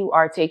literally you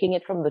are taking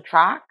it from the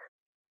track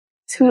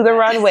to the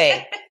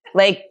runway.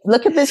 Like,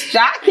 look at this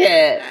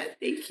jacket.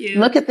 Thank you.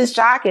 Look at this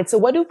jacket. So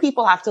what do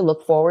people have to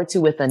look forward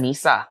to with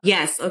Anissa?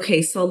 Yes.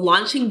 Okay. So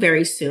launching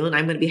very soon,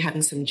 I'm going to be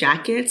having some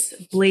jackets,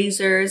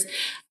 blazers,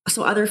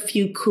 some other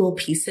few cool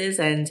pieces.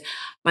 And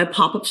my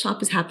pop-up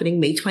shop is happening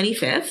May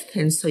 25th.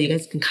 And so you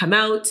guys can come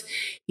out,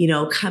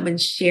 come and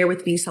share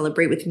with me,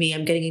 celebrate with me.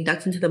 I'm getting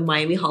inducted into the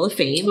Miami Hall of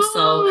Fame.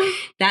 So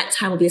that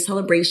time will be a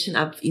celebration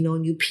of,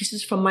 new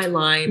pieces from my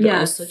line, but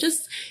also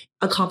just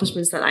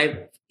accomplishments that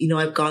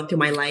I've gone through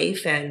my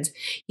life. And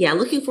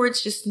looking forward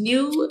to just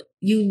new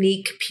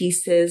unique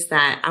pieces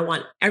that I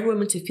want every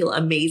woman to feel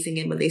amazing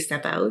in when they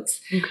step out.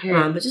 Okay.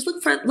 But just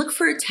look for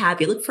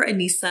Tabia, look for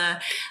Anissa.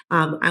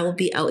 I will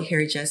be out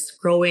here just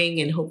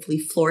growing and hopefully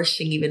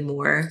flourishing even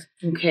more.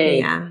 Okay.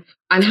 Yeah.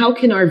 And how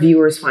can our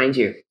viewers find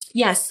you?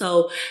 Yeah,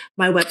 so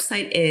my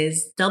website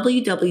is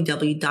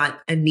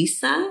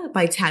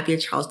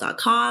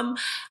www.anissa.tabiacharles.com.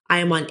 I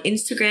am on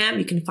Instagram.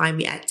 You can find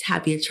me at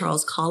Tabia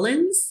Charles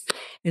Collins.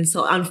 And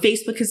so on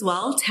Facebook as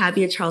well,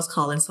 Tabia Charles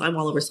Collins. So I'm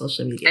all over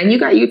social media. And you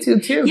got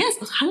YouTube too. Yes.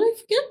 How did I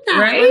forget that?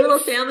 Right? My little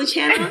family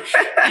channel.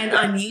 And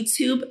on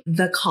YouTube,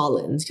 The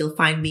Collins. You'll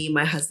find me,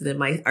 my husband,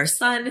 and our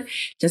son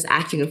just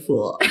acting a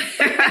fool.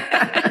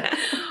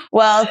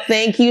 Well,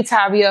 thank you,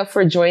 Tabia,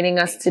 for joining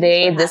us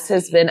today. This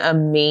has been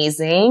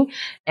amazing.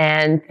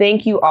 And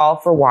thank you all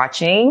for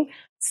watching.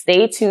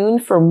 Stay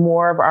tuned for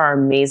more of our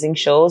amazing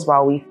shows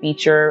while we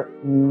feature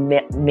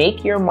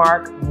Make Your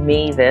Mark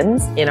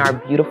mavens in our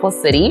beautiful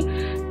city.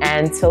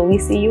 Until we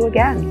see you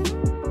again.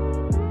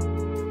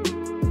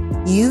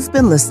 You've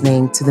been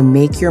listening to the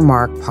Make Your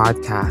Mark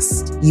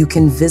podcast. You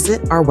can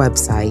visit our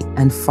website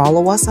and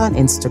follow us on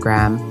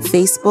Instagram,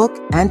 Facebook,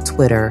 and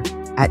Twitter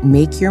at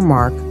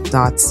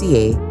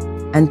makeyourmark.ca.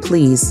 And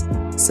please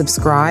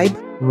subscribe,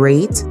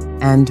 rate,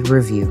 and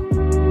review.